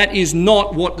is that is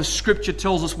not what the Scripture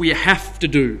tells us we have to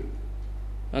do.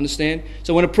 Understand?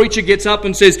 So when a preacher gets up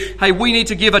and says, hey, we need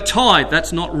to give a tithe,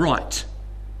 that's not right.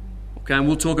 Okay, and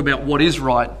we'll talk about what is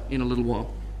right in a little while.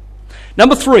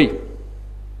 Number three.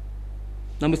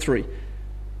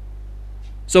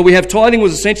 So we have tithing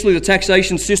was essentially the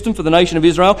taxation system for the nation of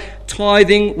Israel.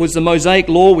 Tithing was the Mosaic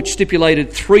law, which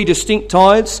stipulated 3 distinct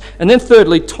tithes. And then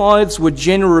thirdly, tithes were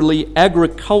generally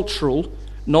agricultural,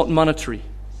 not monetary.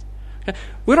 Okay?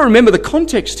 We've got to remember the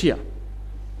context here.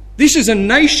 This is a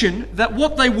nation that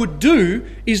what they would do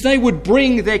is they would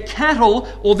bring their cattle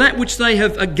or that which they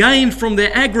have gained from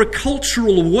their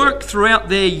agricultural work throughout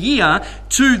their year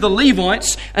to the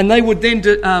Levites, and they would then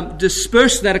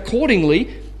disperse that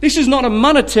accordingly. This is not a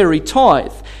monetary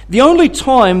tithe. The only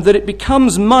time that it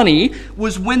becomes money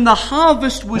was when the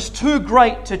harvest was too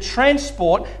great to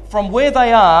transport from where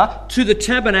they are to the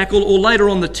tabernacle or later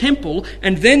on the temple,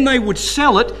 and then they would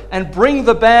sell it and bring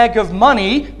the bag of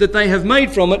money that they have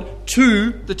made from it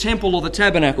to the temple or the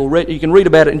tabernacle. You can read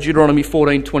about it in Deuteronomy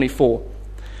 14:24.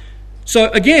 So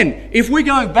again, if we're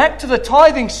going back to the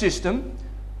tithing system,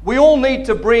 we all need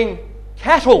to bring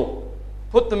cattle,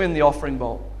 put them in the offering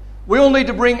bowl. We all need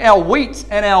to bring our wheat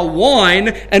and our wine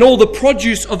and all the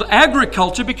produce of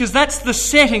agriculture, because that's the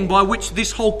setting by which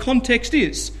this whole context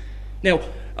is. Now,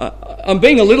 I'm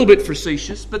being a little bit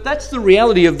facetious, but that's the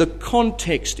reality of the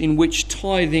context in which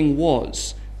tithing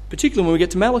was, particularly when we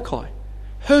get to Malachi.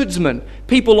 Herdsmen,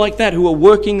 people like that who are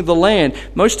working the land.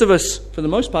 Most of us, for the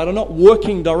most part, are not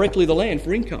working directly the land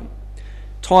for income.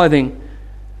 Tithing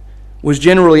was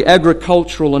generally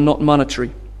agricultural and not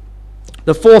monetary.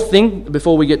 The fourth thing,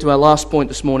 before we get to our last point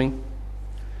this morning,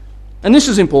 and this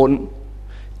is important,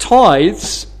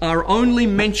 tithes are only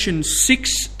mentioned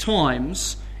 6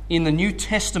 times in the New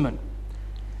Testament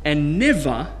and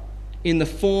never in the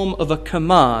form of a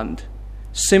command,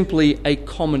 simply a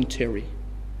commentary.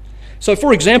 So,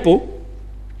 for example,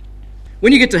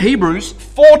 When you get to Hebrews,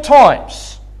 4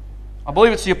 times, I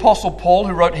believe it's the Apostle Paul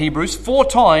who wrote Hebrews, 4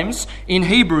 times in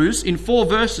Hebrews, in 4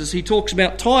 verses, he talks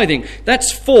about tithing.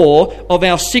 That's 4 of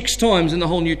our 6 times in the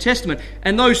whole New Testament.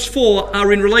 And those 4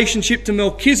 are in relationship to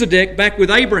Melchizedek back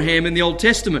with Abraham in the Old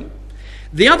Testament.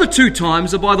 The other 2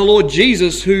 times are by the Lord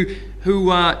Jesus who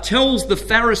tells the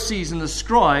Pharisees and the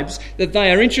scribes that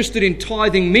they are interested in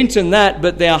tithing mint and that,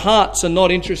 but their hearts are not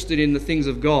interested in the things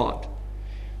of God.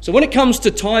 So when it comes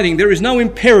to tithing, there is no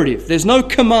imperative, there's no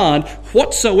command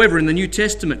whatsoever in the New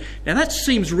Testament. Now that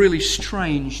seems really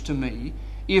strange to me.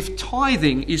 If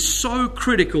tithing is so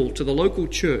critical to the local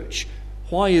church,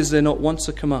 why is there not once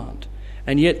a command?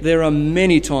 And yet there are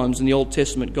many times in the Old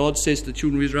Testament God says to the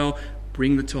children of Israel,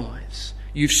 bring the tithes.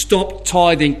 You've stopped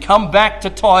tithing, come back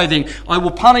to tithing. I will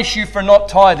punish you for not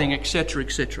tithing, etc.,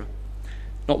 etc.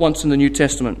 Not once in the New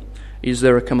Testament is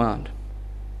there a command.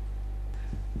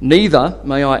 Neither,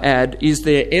 may I add, is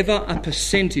there ever a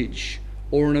percentage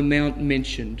or an amount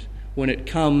mentioned when it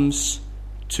comes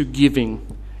to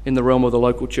giving in the realm of the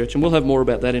local church. And we'll have more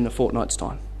about that in a fortnight's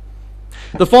time.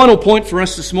 The final point for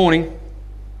us this morning,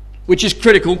 which is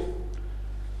critical,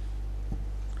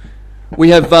 we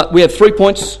have 3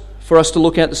 points for us to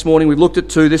look at this morning. We've looked at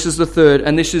 2. This is the third,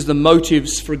 and this is the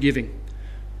motives for giving.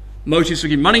 Motives for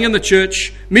giving. Money in the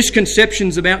church,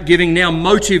 misconceptions about giving, now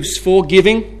motives for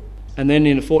giving. And then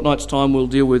in a fortnight's time, we'll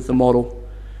deal with the model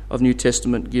of New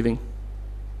Testament giving.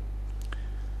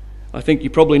 I think you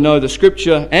probably know the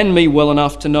Scripture and me well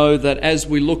enough to know that as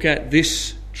we look at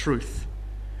this truth,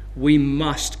 we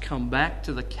must come back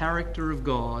to the character of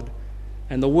God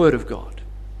and the Word of God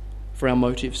for our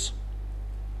motives.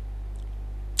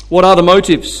 What are the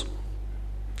motives?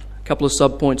 A couple of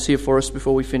sub-points here for us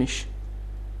before we finish.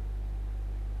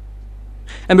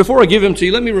 And before I give them to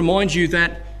you, let me remind you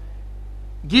that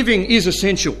giving is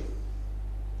essential.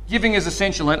 Giving is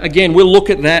essential. And again, we'll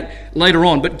look at that later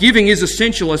on. But giving is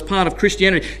essential as part of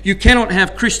Christianity. You cannot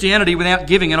have Christianity without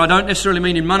giving. And I don't necessarily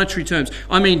mean in monetary terms.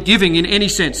 I mean giving in any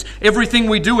sense. Everything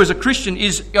we do as a Christian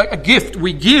is a gift.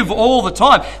 We give all the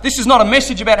time. This is not a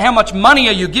message about how much money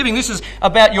are you giving. This is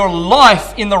about your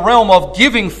life in the realm of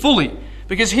giving fully.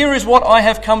 Because here is what I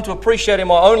have come to appreciate in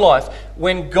my own life.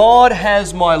 When God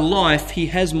has my life, He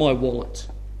has my wallet.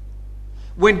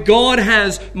 When God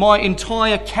has my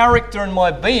entire character and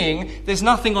my being, there's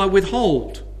nothing I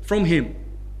withhold from Him.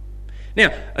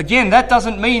 Now, again, that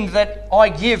doesn't mean that I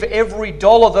give every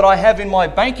dollar that I have in my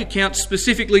bank account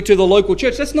specifically to the local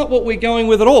church. That's not what we're going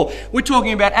with at all. We're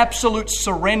talking about absolute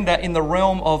surrender in the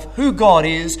realm of who God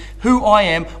is, who I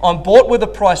am. I'm bought with a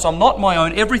price. I'm not my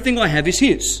own. Everything I have is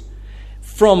His.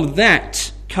 From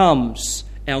that comes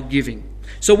our giving.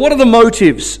 So what are the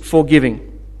motives for giving?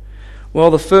 Well,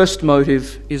 the first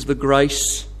motive is the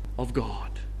grace of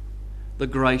God. The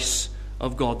grace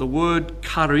of God. The word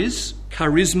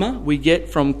charisma, we get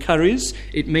from charis.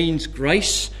 It means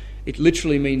grace. It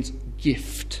literally means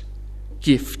gift.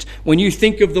 Gift. When you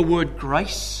think of the word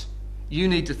grace, you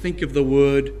need to think of the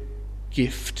word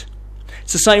gift.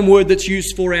 It's the same word that's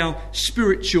used for our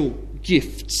spiritual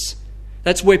gifts.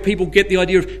 That's where people get the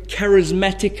idea of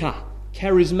charismatic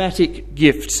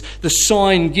gifts, the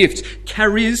sign gifts.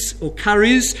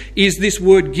 Charis is this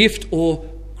word gift or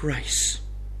grace.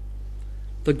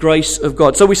 The grace of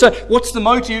God. So we say, what's the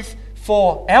motive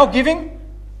for our giving?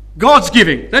 God's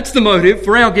giving. That's the motive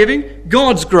for our giving.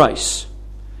 God's grace.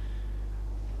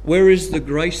 Where is the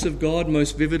grace of God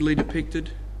most vividly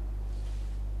depicted?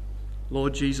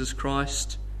 Lord Jesus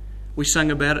Christ. We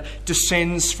sang about it.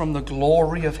 Descends from the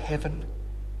glory of heaven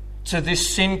to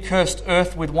this sin-cursed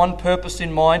earth with one purpose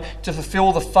in mind, to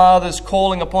fulfill the Father's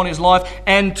calling upon His life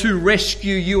and to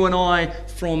rescue you and I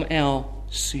from our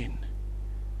sin.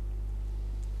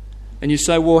 And you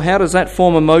say, well, how does that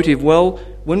form a motive? Well,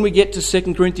 when we get to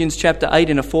 2 Corinthians chapter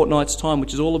 8 in a fortnight's time,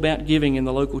 which is all about giving in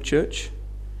the local church,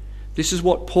 this is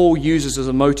what Paul uses as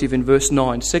a motive in verse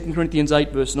 9. 2 Corinthians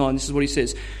 8 verse 9, this is what he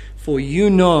says. For you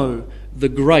know the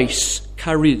grace,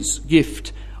 charis,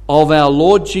 gift, of our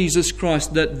Lord Jesus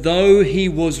Christ, that though He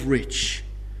was rich,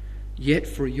 yet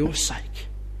for your sake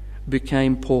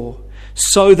became poor,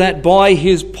 so that by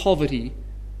His poverty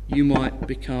you might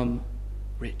become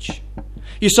rich.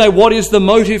 You say, what is the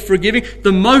motive for giving?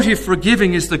 The motive for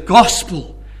giving is the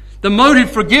gospel. The motive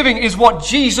for giving is what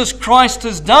Jesus Christ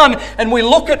has done. And we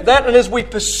look at that, and as we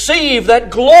perceive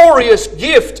that glorious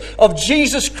gift of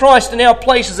Jesus Christ in our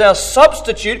place as our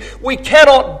substitute, we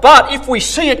cannot but, if we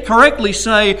see it correctly,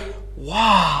 say,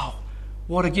 wow,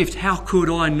 what a gift. How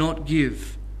could I not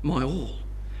give my all?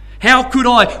 How could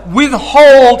I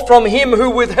withhold from him who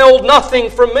withheld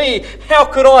nothing from me? How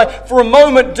could I for a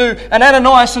moment do an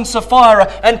Ananias and Sapphira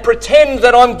and pretend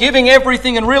that I'm giving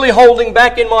everything and really holding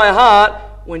back in my heart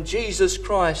when Jesus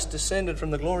Christ descended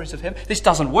from the glories of heaven? This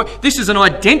doesn't work. This is an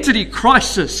identity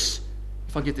crisis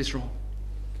if I get this wrong.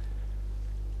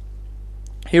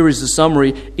 Here is the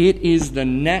summary. It is the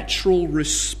natural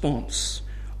response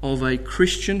of a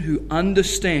Christian who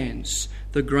understands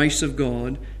the grace of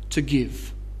God to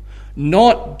give.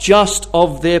 Not just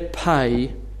of their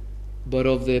pay, but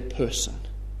of their person.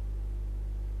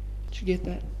 Did you get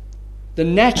that? The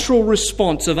natural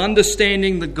response of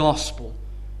understanding the gospel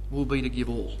will be to give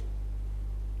all.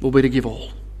 Will be to give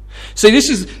all. See, this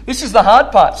is the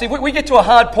hard part. See, we get to a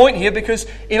hard point here because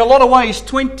in a lot of ways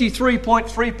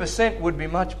 23.3% would be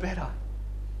much better.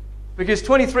 Because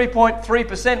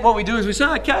 23.3%, what we do is we say,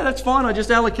 okay, that's fine, I just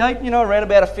allocate, around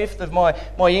about a fifth of my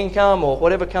income or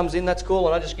whatever comes in, that's cool,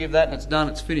 and I just give that and it's done,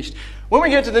 it's finished. When we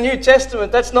get to the New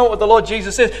Testament, that's not what the Lord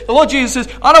Jesus says. The Lord Jesus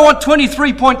says, I don't want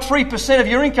 23.3% of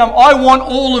your income, I want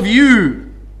all of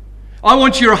you. I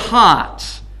want your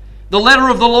heart. The letter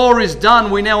of the law is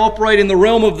done. We now operate in the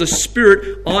realm of the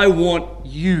Spirit. I want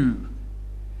you.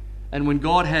 And when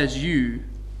God has you,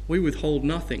 we withhold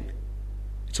nothing.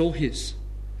 It's all His.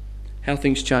 How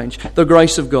things change. The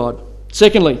grace of God.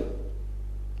 Secondly,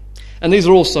 and these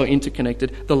are also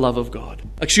interconnected, the love of God.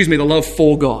 The love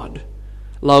for God.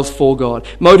 Love for God.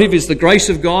 Motive is the grace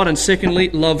of God, and secondly,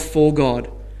 love for God.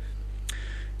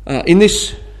 In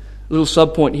this little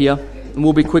sub-point here, and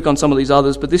we'll be quick on some of these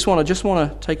others, but this one I just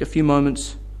want to take a few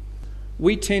moments.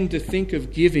 We tend to think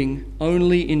of giving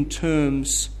only in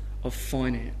terms of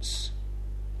finance.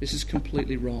 This is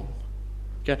completely wrong.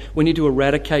 Okay? We need to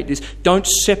eradicate this. Don't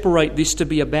separate this to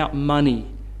be about money.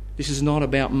 This is not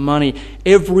about money.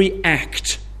 Every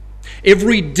act,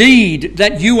 every deed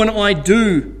that you and I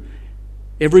do,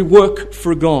 every work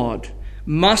for God,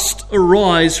 must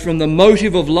arise from the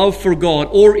motive of love for God,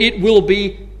 or it will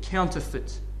be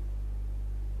counterfeit.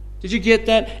 Did you get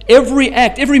that? Every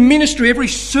act, every ministry, every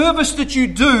service that you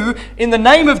do in the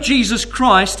name of Jesus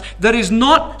Christ that is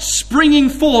not springing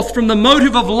forth from the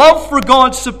motive of love for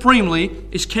God supremely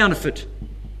is counterfeit.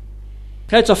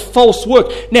 That's a false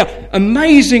work. Now,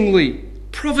 amazingly,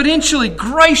 providentially,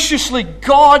 graciously,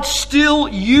 God still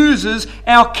uses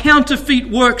our counterfeit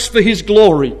works for His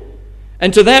glory.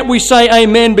 And to that we say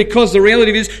amen, because the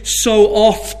reality is so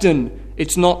often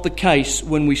it's not the case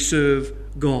when we serve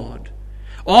God.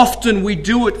 Often we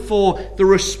do it for the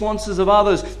responses of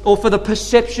others or for the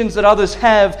perceptions that others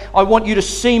have. I want you to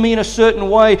see me in a certain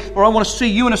way, or I want to see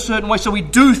you in a certain way. So we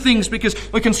do things because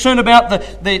we're concerned about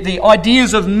the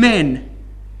ideas of men.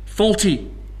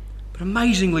 Faulty. But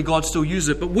amazingly, God still uses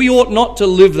it. But we ought not to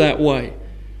live that way.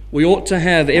 We ought to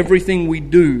have everything we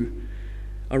do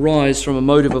arise from a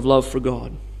motive of love for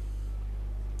God.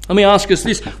 Let me ask us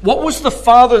this. What was the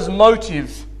Father's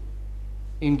motive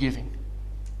in giving?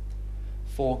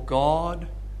 For God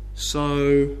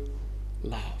so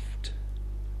loved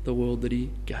the world that He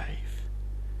gave.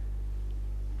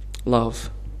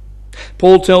 Love.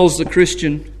 Paul tells the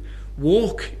Christian,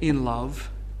 walk in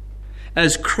love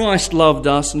as Christ loved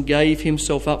us and gave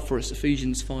Himself up for us.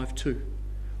 Ephesians 5:2.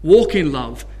 Walk in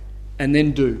love and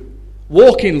then do.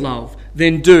 Walk in love,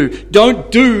 then do.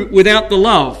 Don't do without the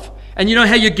love. And you know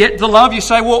how you get the love? You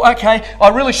say, well, okay, I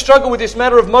really struggle with this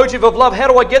matter of motive of love. How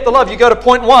do I get the love? You go to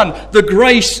point one, the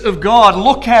grace of God.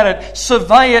 Look at it,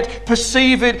 survey it,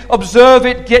 perceive it, observe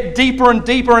it, get deeper and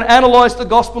deeper and analyze the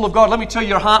gospel of God. Let me tell you,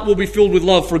 your heart will be filled with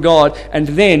love for God, and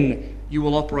then you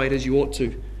will operate as you ought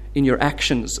to in your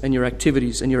actions and your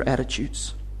activities and your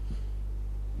attitudes.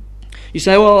 You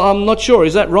say, well, I'm not sure.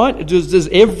 Is that right? Does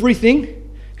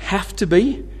everything have to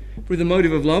be with the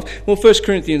motive of love? Well, 1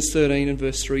 Corinthians 13 and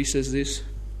verse 3 says this.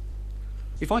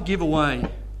 If I give away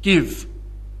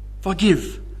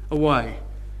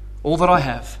all that I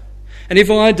have, and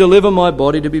if I deliver my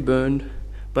body to be burned,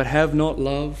 but have not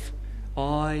love,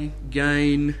 I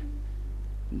gain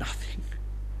nothing.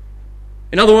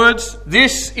 In other words,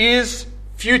 this is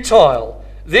futile.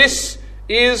 This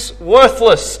is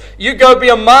worthless. You go be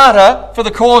a martyr for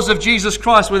the cause of Jesus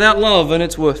Christ without love, and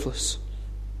it's worthless.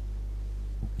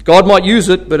 God might use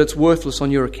it, but it's worthless on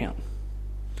your account.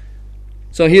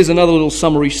 So here's another little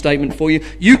summary statement for you.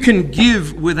 You can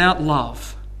give without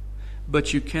love,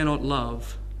 but you cannot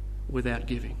love without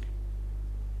giving.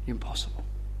 Impossible.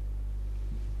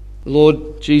 The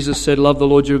Lord Jesus said, love the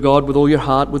Lord your God with all your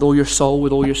heart, with all your soul,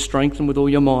 with all your strength, and with all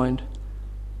your mind.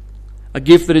 A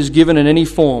gift that is given in any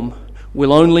form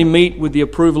will only meet with the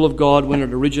approval of God when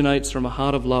it originates from a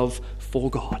heart of love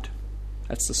for God.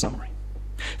 That's the summary.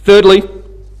 Thirdly,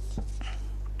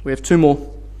 We have two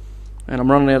more, and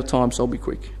I'm running out of time, so I'll be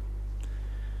quick.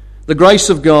 The grace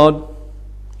of God,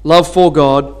 love for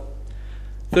God.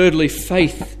 Thirdly,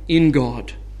 faith in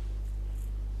God.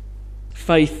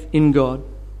 Faith in God.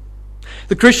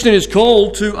 The Christian is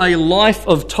called to a life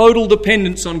of total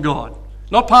dependence on God.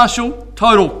 Not partial,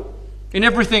 total. In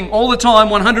everything, all the time,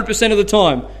 100% of the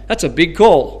time. That's a big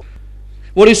call.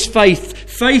 What is faith?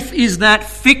 Faith is that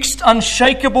fixed,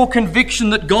 unshakable conviction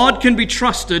that God can be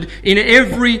trusted in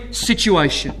every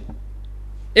situation.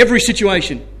 Every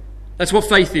situation. That's what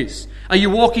faith is. Are you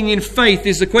walking in faith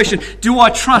is the question. Do I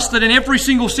trust that in every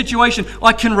single situation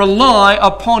I can rely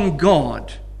upon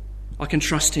God? I can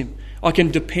trust Him. I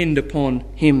can depend upon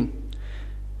Him.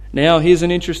 Now, here's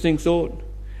an interesting thought.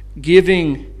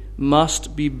 Giving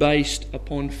must be based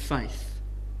upon faith.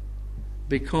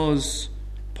 Because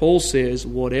Paul says,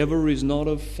 whatever is not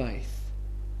of faith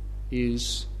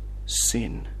is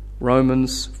sin.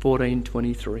 Romans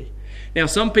 14:23. Now,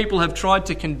 some people have tried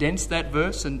to condense that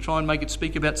verse and try and make it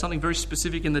speak about something very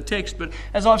specific in the text, but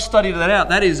as I've studied that out,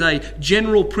 that is a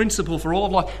general principle for all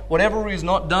of life. Whatever is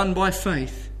not done by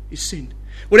faith is sin.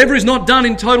 Whatever is not done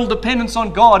in total dependence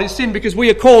on God is sin, because we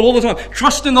are called all the time,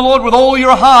 trust in the Lord with all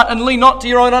your heart and lean not to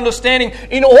your own understanding.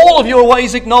 In all of your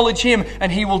ways acknowledge Him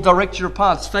and He will direct your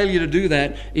paths. Failure to do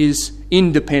that is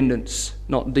independence,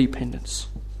 not dependence.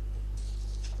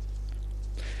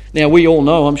 Now, we all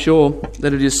know, I'm sure,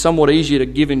 that it is somewhat easier to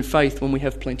give in faith when we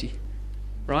have plenty.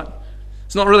 Right?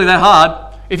 It's not really that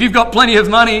hard. If you've got plenty of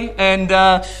money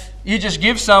and you just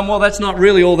give some, well, that's not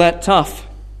really all that tough.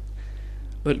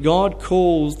 But God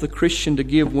calls the Christian to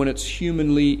give when it's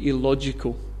humanly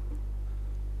illogical.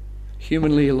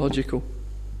 Humanly illogical.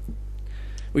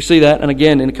 We see that, and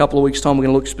again, in a couple of weeks' time, we're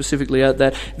going to look specifically at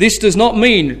that. This does not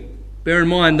mean, bear in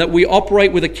mind, that we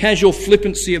operate with a casual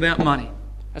flippancy about money.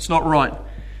 That's not right.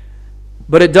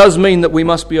 But it does mean that we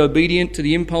must be obedient to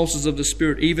the impulses of the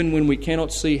Spirit, even when we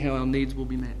cannot see how our needs will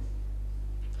be met.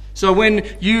 So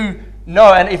when you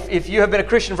know, and if you have been a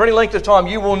Christian for any length of time,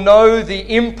 you will know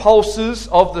the impulses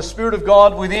of the Spirit of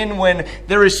God within when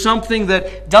there is something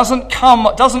that doesn't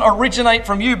originate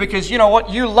from you, because you know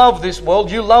what, you love this world,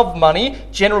 you love money,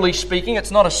 generally speaking.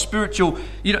 It's not a spiritual,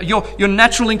 your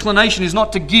natural inclination is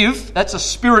not to give. That's a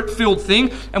Spirit-filled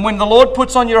thing. And when the Lord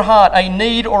puts on your heart a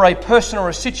need or a person or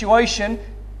a situation,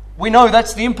 we know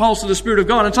that's the impulse of the Spirit of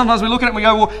God. And sometimes we look at it and we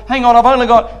go, well, hang on, I've only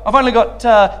got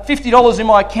 $50 in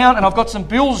my account and I've got some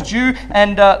bills due,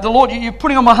 and the Lord, you're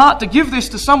putting on my heart to give this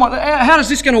to someone. How is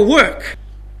this going to work?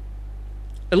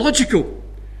 Illogical.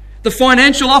 The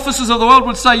financial officers of the world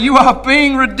would say, you are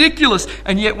being ridiculous.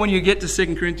 And yet when you get to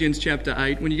 2 Corinthians chapter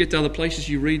 8, when you get to other places,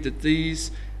 you read that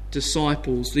these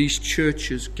disciples, these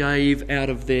churches gave out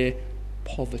of their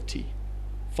poverty,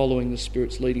 following the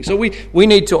Spirit's leading. So we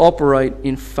need to operate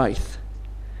in faith.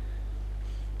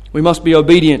 We must be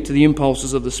obedient to the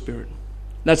impulses of the Spirit.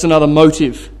 That's another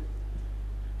motive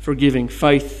for giving,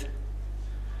 faith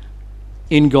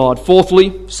in God.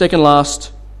 Fourthly, second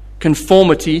last,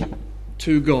 conformity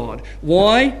to God.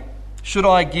 Why should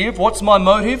I give? What's my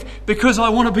motive? Because I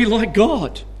want to be like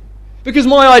God. Because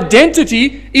my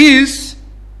identity is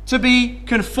to be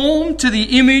conformed to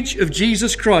the image of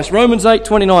Jesus Christ. Romans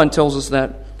 8:29 tells us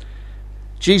that.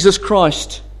 Jesus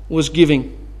Christ was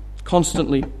giving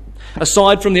constantly.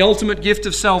 Aside from the ultimate gift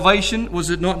of salvation,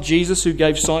 was it not Jesus who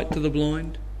gave sight to the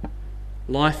blind,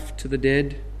 life to the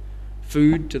dead,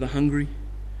 food to the hungry,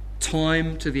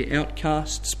 time to the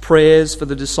outcasts, prayers for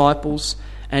the disciples,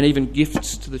 and even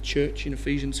gifts to the church in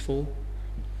Ephesians 4?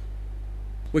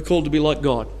 We're called to be like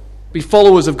God. Be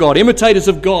followers of God, imitators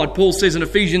of God, Paul says in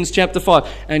Ephesians chapter 5.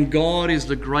 And God is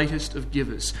the greatest of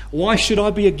givers. Why should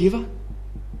I be a giver?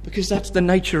 Because that's the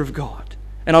nature of God,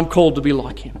 and I'm called to be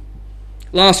like Him.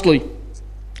 Lastly,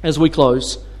 as we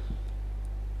close,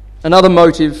 another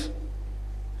motive,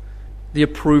 the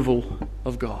approval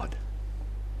of God.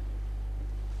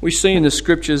 We see in the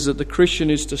Scriptures that the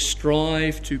Christian is to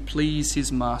strive to please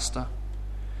his master.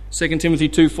 2 Timothy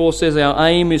 2:4 says our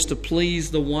aim is to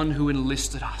please the one who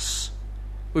enlisted us.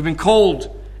 We've been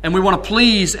called and we want to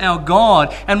please our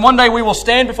God. And one day we will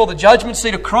stand before the judgment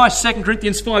seat of Christ. 2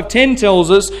 Corinthians 5:10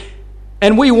 tells us,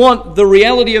 and we want the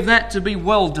reality of that to be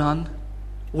well done.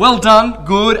 Well done,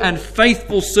 good and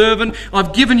faithful servant.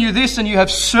 I've given you this and you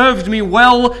have served me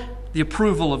well. The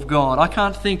approval of God. I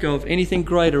can't think of anything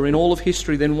greater in all of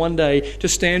history than one day to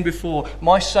stand before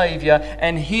my Saviour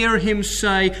and hear Him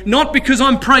say, not because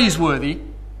I'm praiseworthy,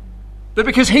 but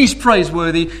because He's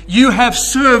praiseworthy, you have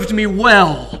served me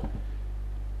well.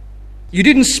 You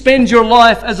didn't spend your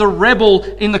life as a rebel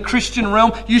in the Christian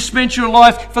realm. You spent your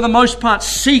life, for the most part,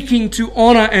 seeking to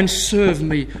honour and serve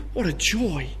me. What a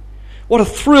joy. What a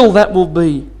thrill that will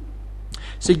be.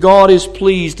 See, God is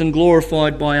pleased and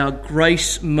glorified by our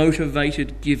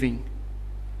grace-motivated giving.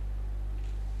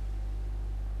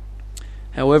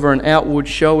 However, an outward,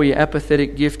 showy,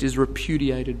 apathetic gift is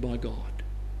repudiated by God.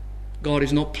 God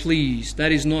is not pleased.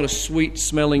 That is not a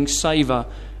sweet-smelling savour,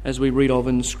 as we read of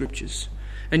in the Scriptures.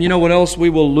 And you know what else? We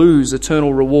will lose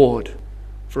eternal reward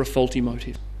for a faulty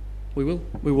motive. We will.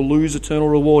 We will lose eternal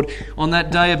reward. On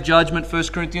that day of judgment, 1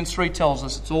 Corinthians 3 tells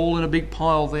us it's all in a big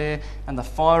pile there, and the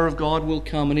fire of God will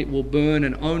come and it will burn,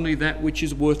 and only that which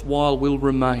is worthwhile will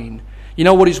remain. You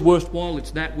know what is worthwhile?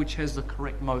 It's that which has the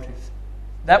correct motive.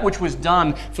 That which was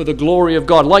done for the glory of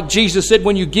God. Like Jesus said,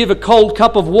 when you give a cold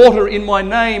cup of water in my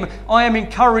name, I am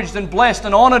encouraged and blessed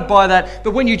and honoured by that.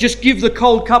 But when you just give the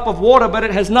cold cup of water, but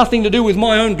it has nothing to do with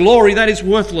my own glory, that is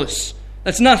worthless.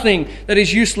 That's nothing. That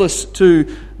is useless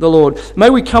to the Lord.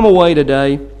 May we come away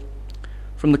today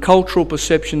from the cultural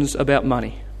perceptions about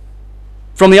money,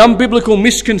 from the unbiblical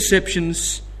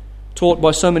misconceptions taught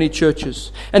by so many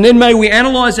churches. And then may we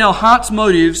analyse our heart's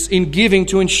motives in giving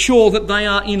to ensure that they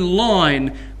are in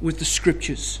line with the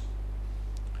Scriptures.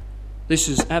 This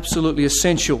is absolutely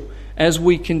essential as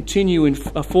we continue in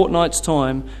a fortnight's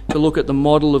time to look at the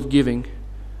model of giving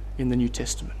in the New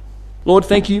Testament. Lord,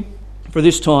 thank you for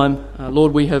this time.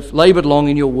 Lord, we have laboured long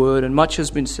in your word and much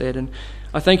has been said. And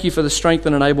I thank you for the strength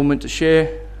and enablement to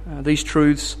share these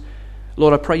truths.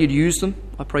 Lord, I pray you'd use them.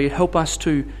 I pray you'd help us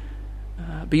to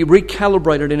be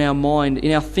recalibrated in our mind,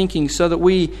 in our thinking, so that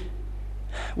we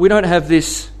don't have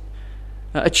this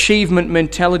achievement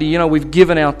mentality. You know, we've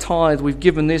given our tithe, we've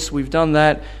given this, we've done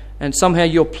that, and somehow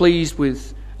you're pleased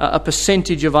with a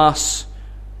percentage of us,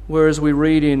 whereas we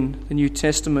read in the New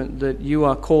Testament that you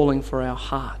are calling for our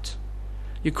heart.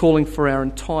 You're calling for our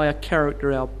entire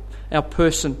character, our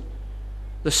person.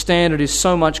 The standard is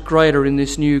so much greater in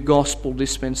this new gospel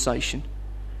dispensation.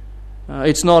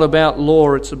 It's not about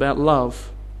law, it's about love.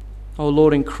 Oh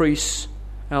Lord, increase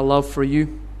our love for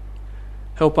you.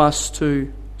 Help us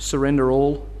to surrender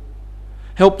all.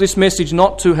 Help this message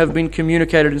not to have been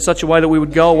communicated in such a way that we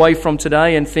would go away from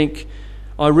today and think,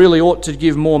 I really ought to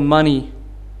give more money,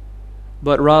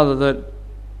 but rather that,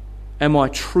 am I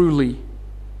truly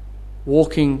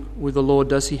walking with the Lord?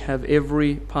 Does he have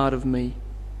every part of me?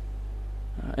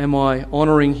 Am I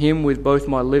honouring him with both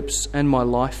my lips and my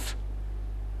life?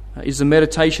 Is the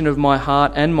meditation of my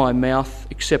heart and my mouth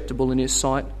acceptable in his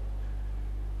sight?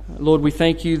 Lord, we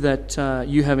thank you that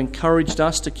you have encouraged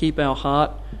us to keep our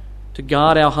heart, to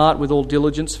guard our heart with all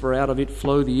diligence, for out of it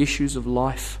flow the issues of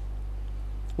life.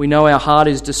 We know our heart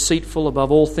is deceitful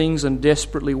above all things and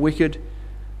desperately wicked.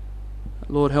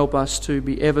 Lord, help us to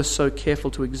be ever so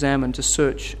careful to examine, to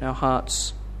search our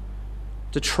hearts,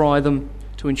 to try them,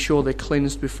 to ensure they're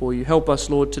cleansed before you. Help us,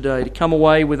 Lord, today to come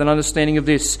away with an understanding of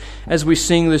this as we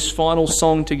sing this final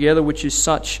song together, which is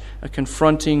such a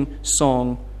confronting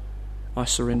song, I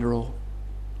surrender all.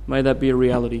 May that be a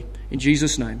reality. In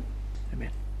Jesus' name.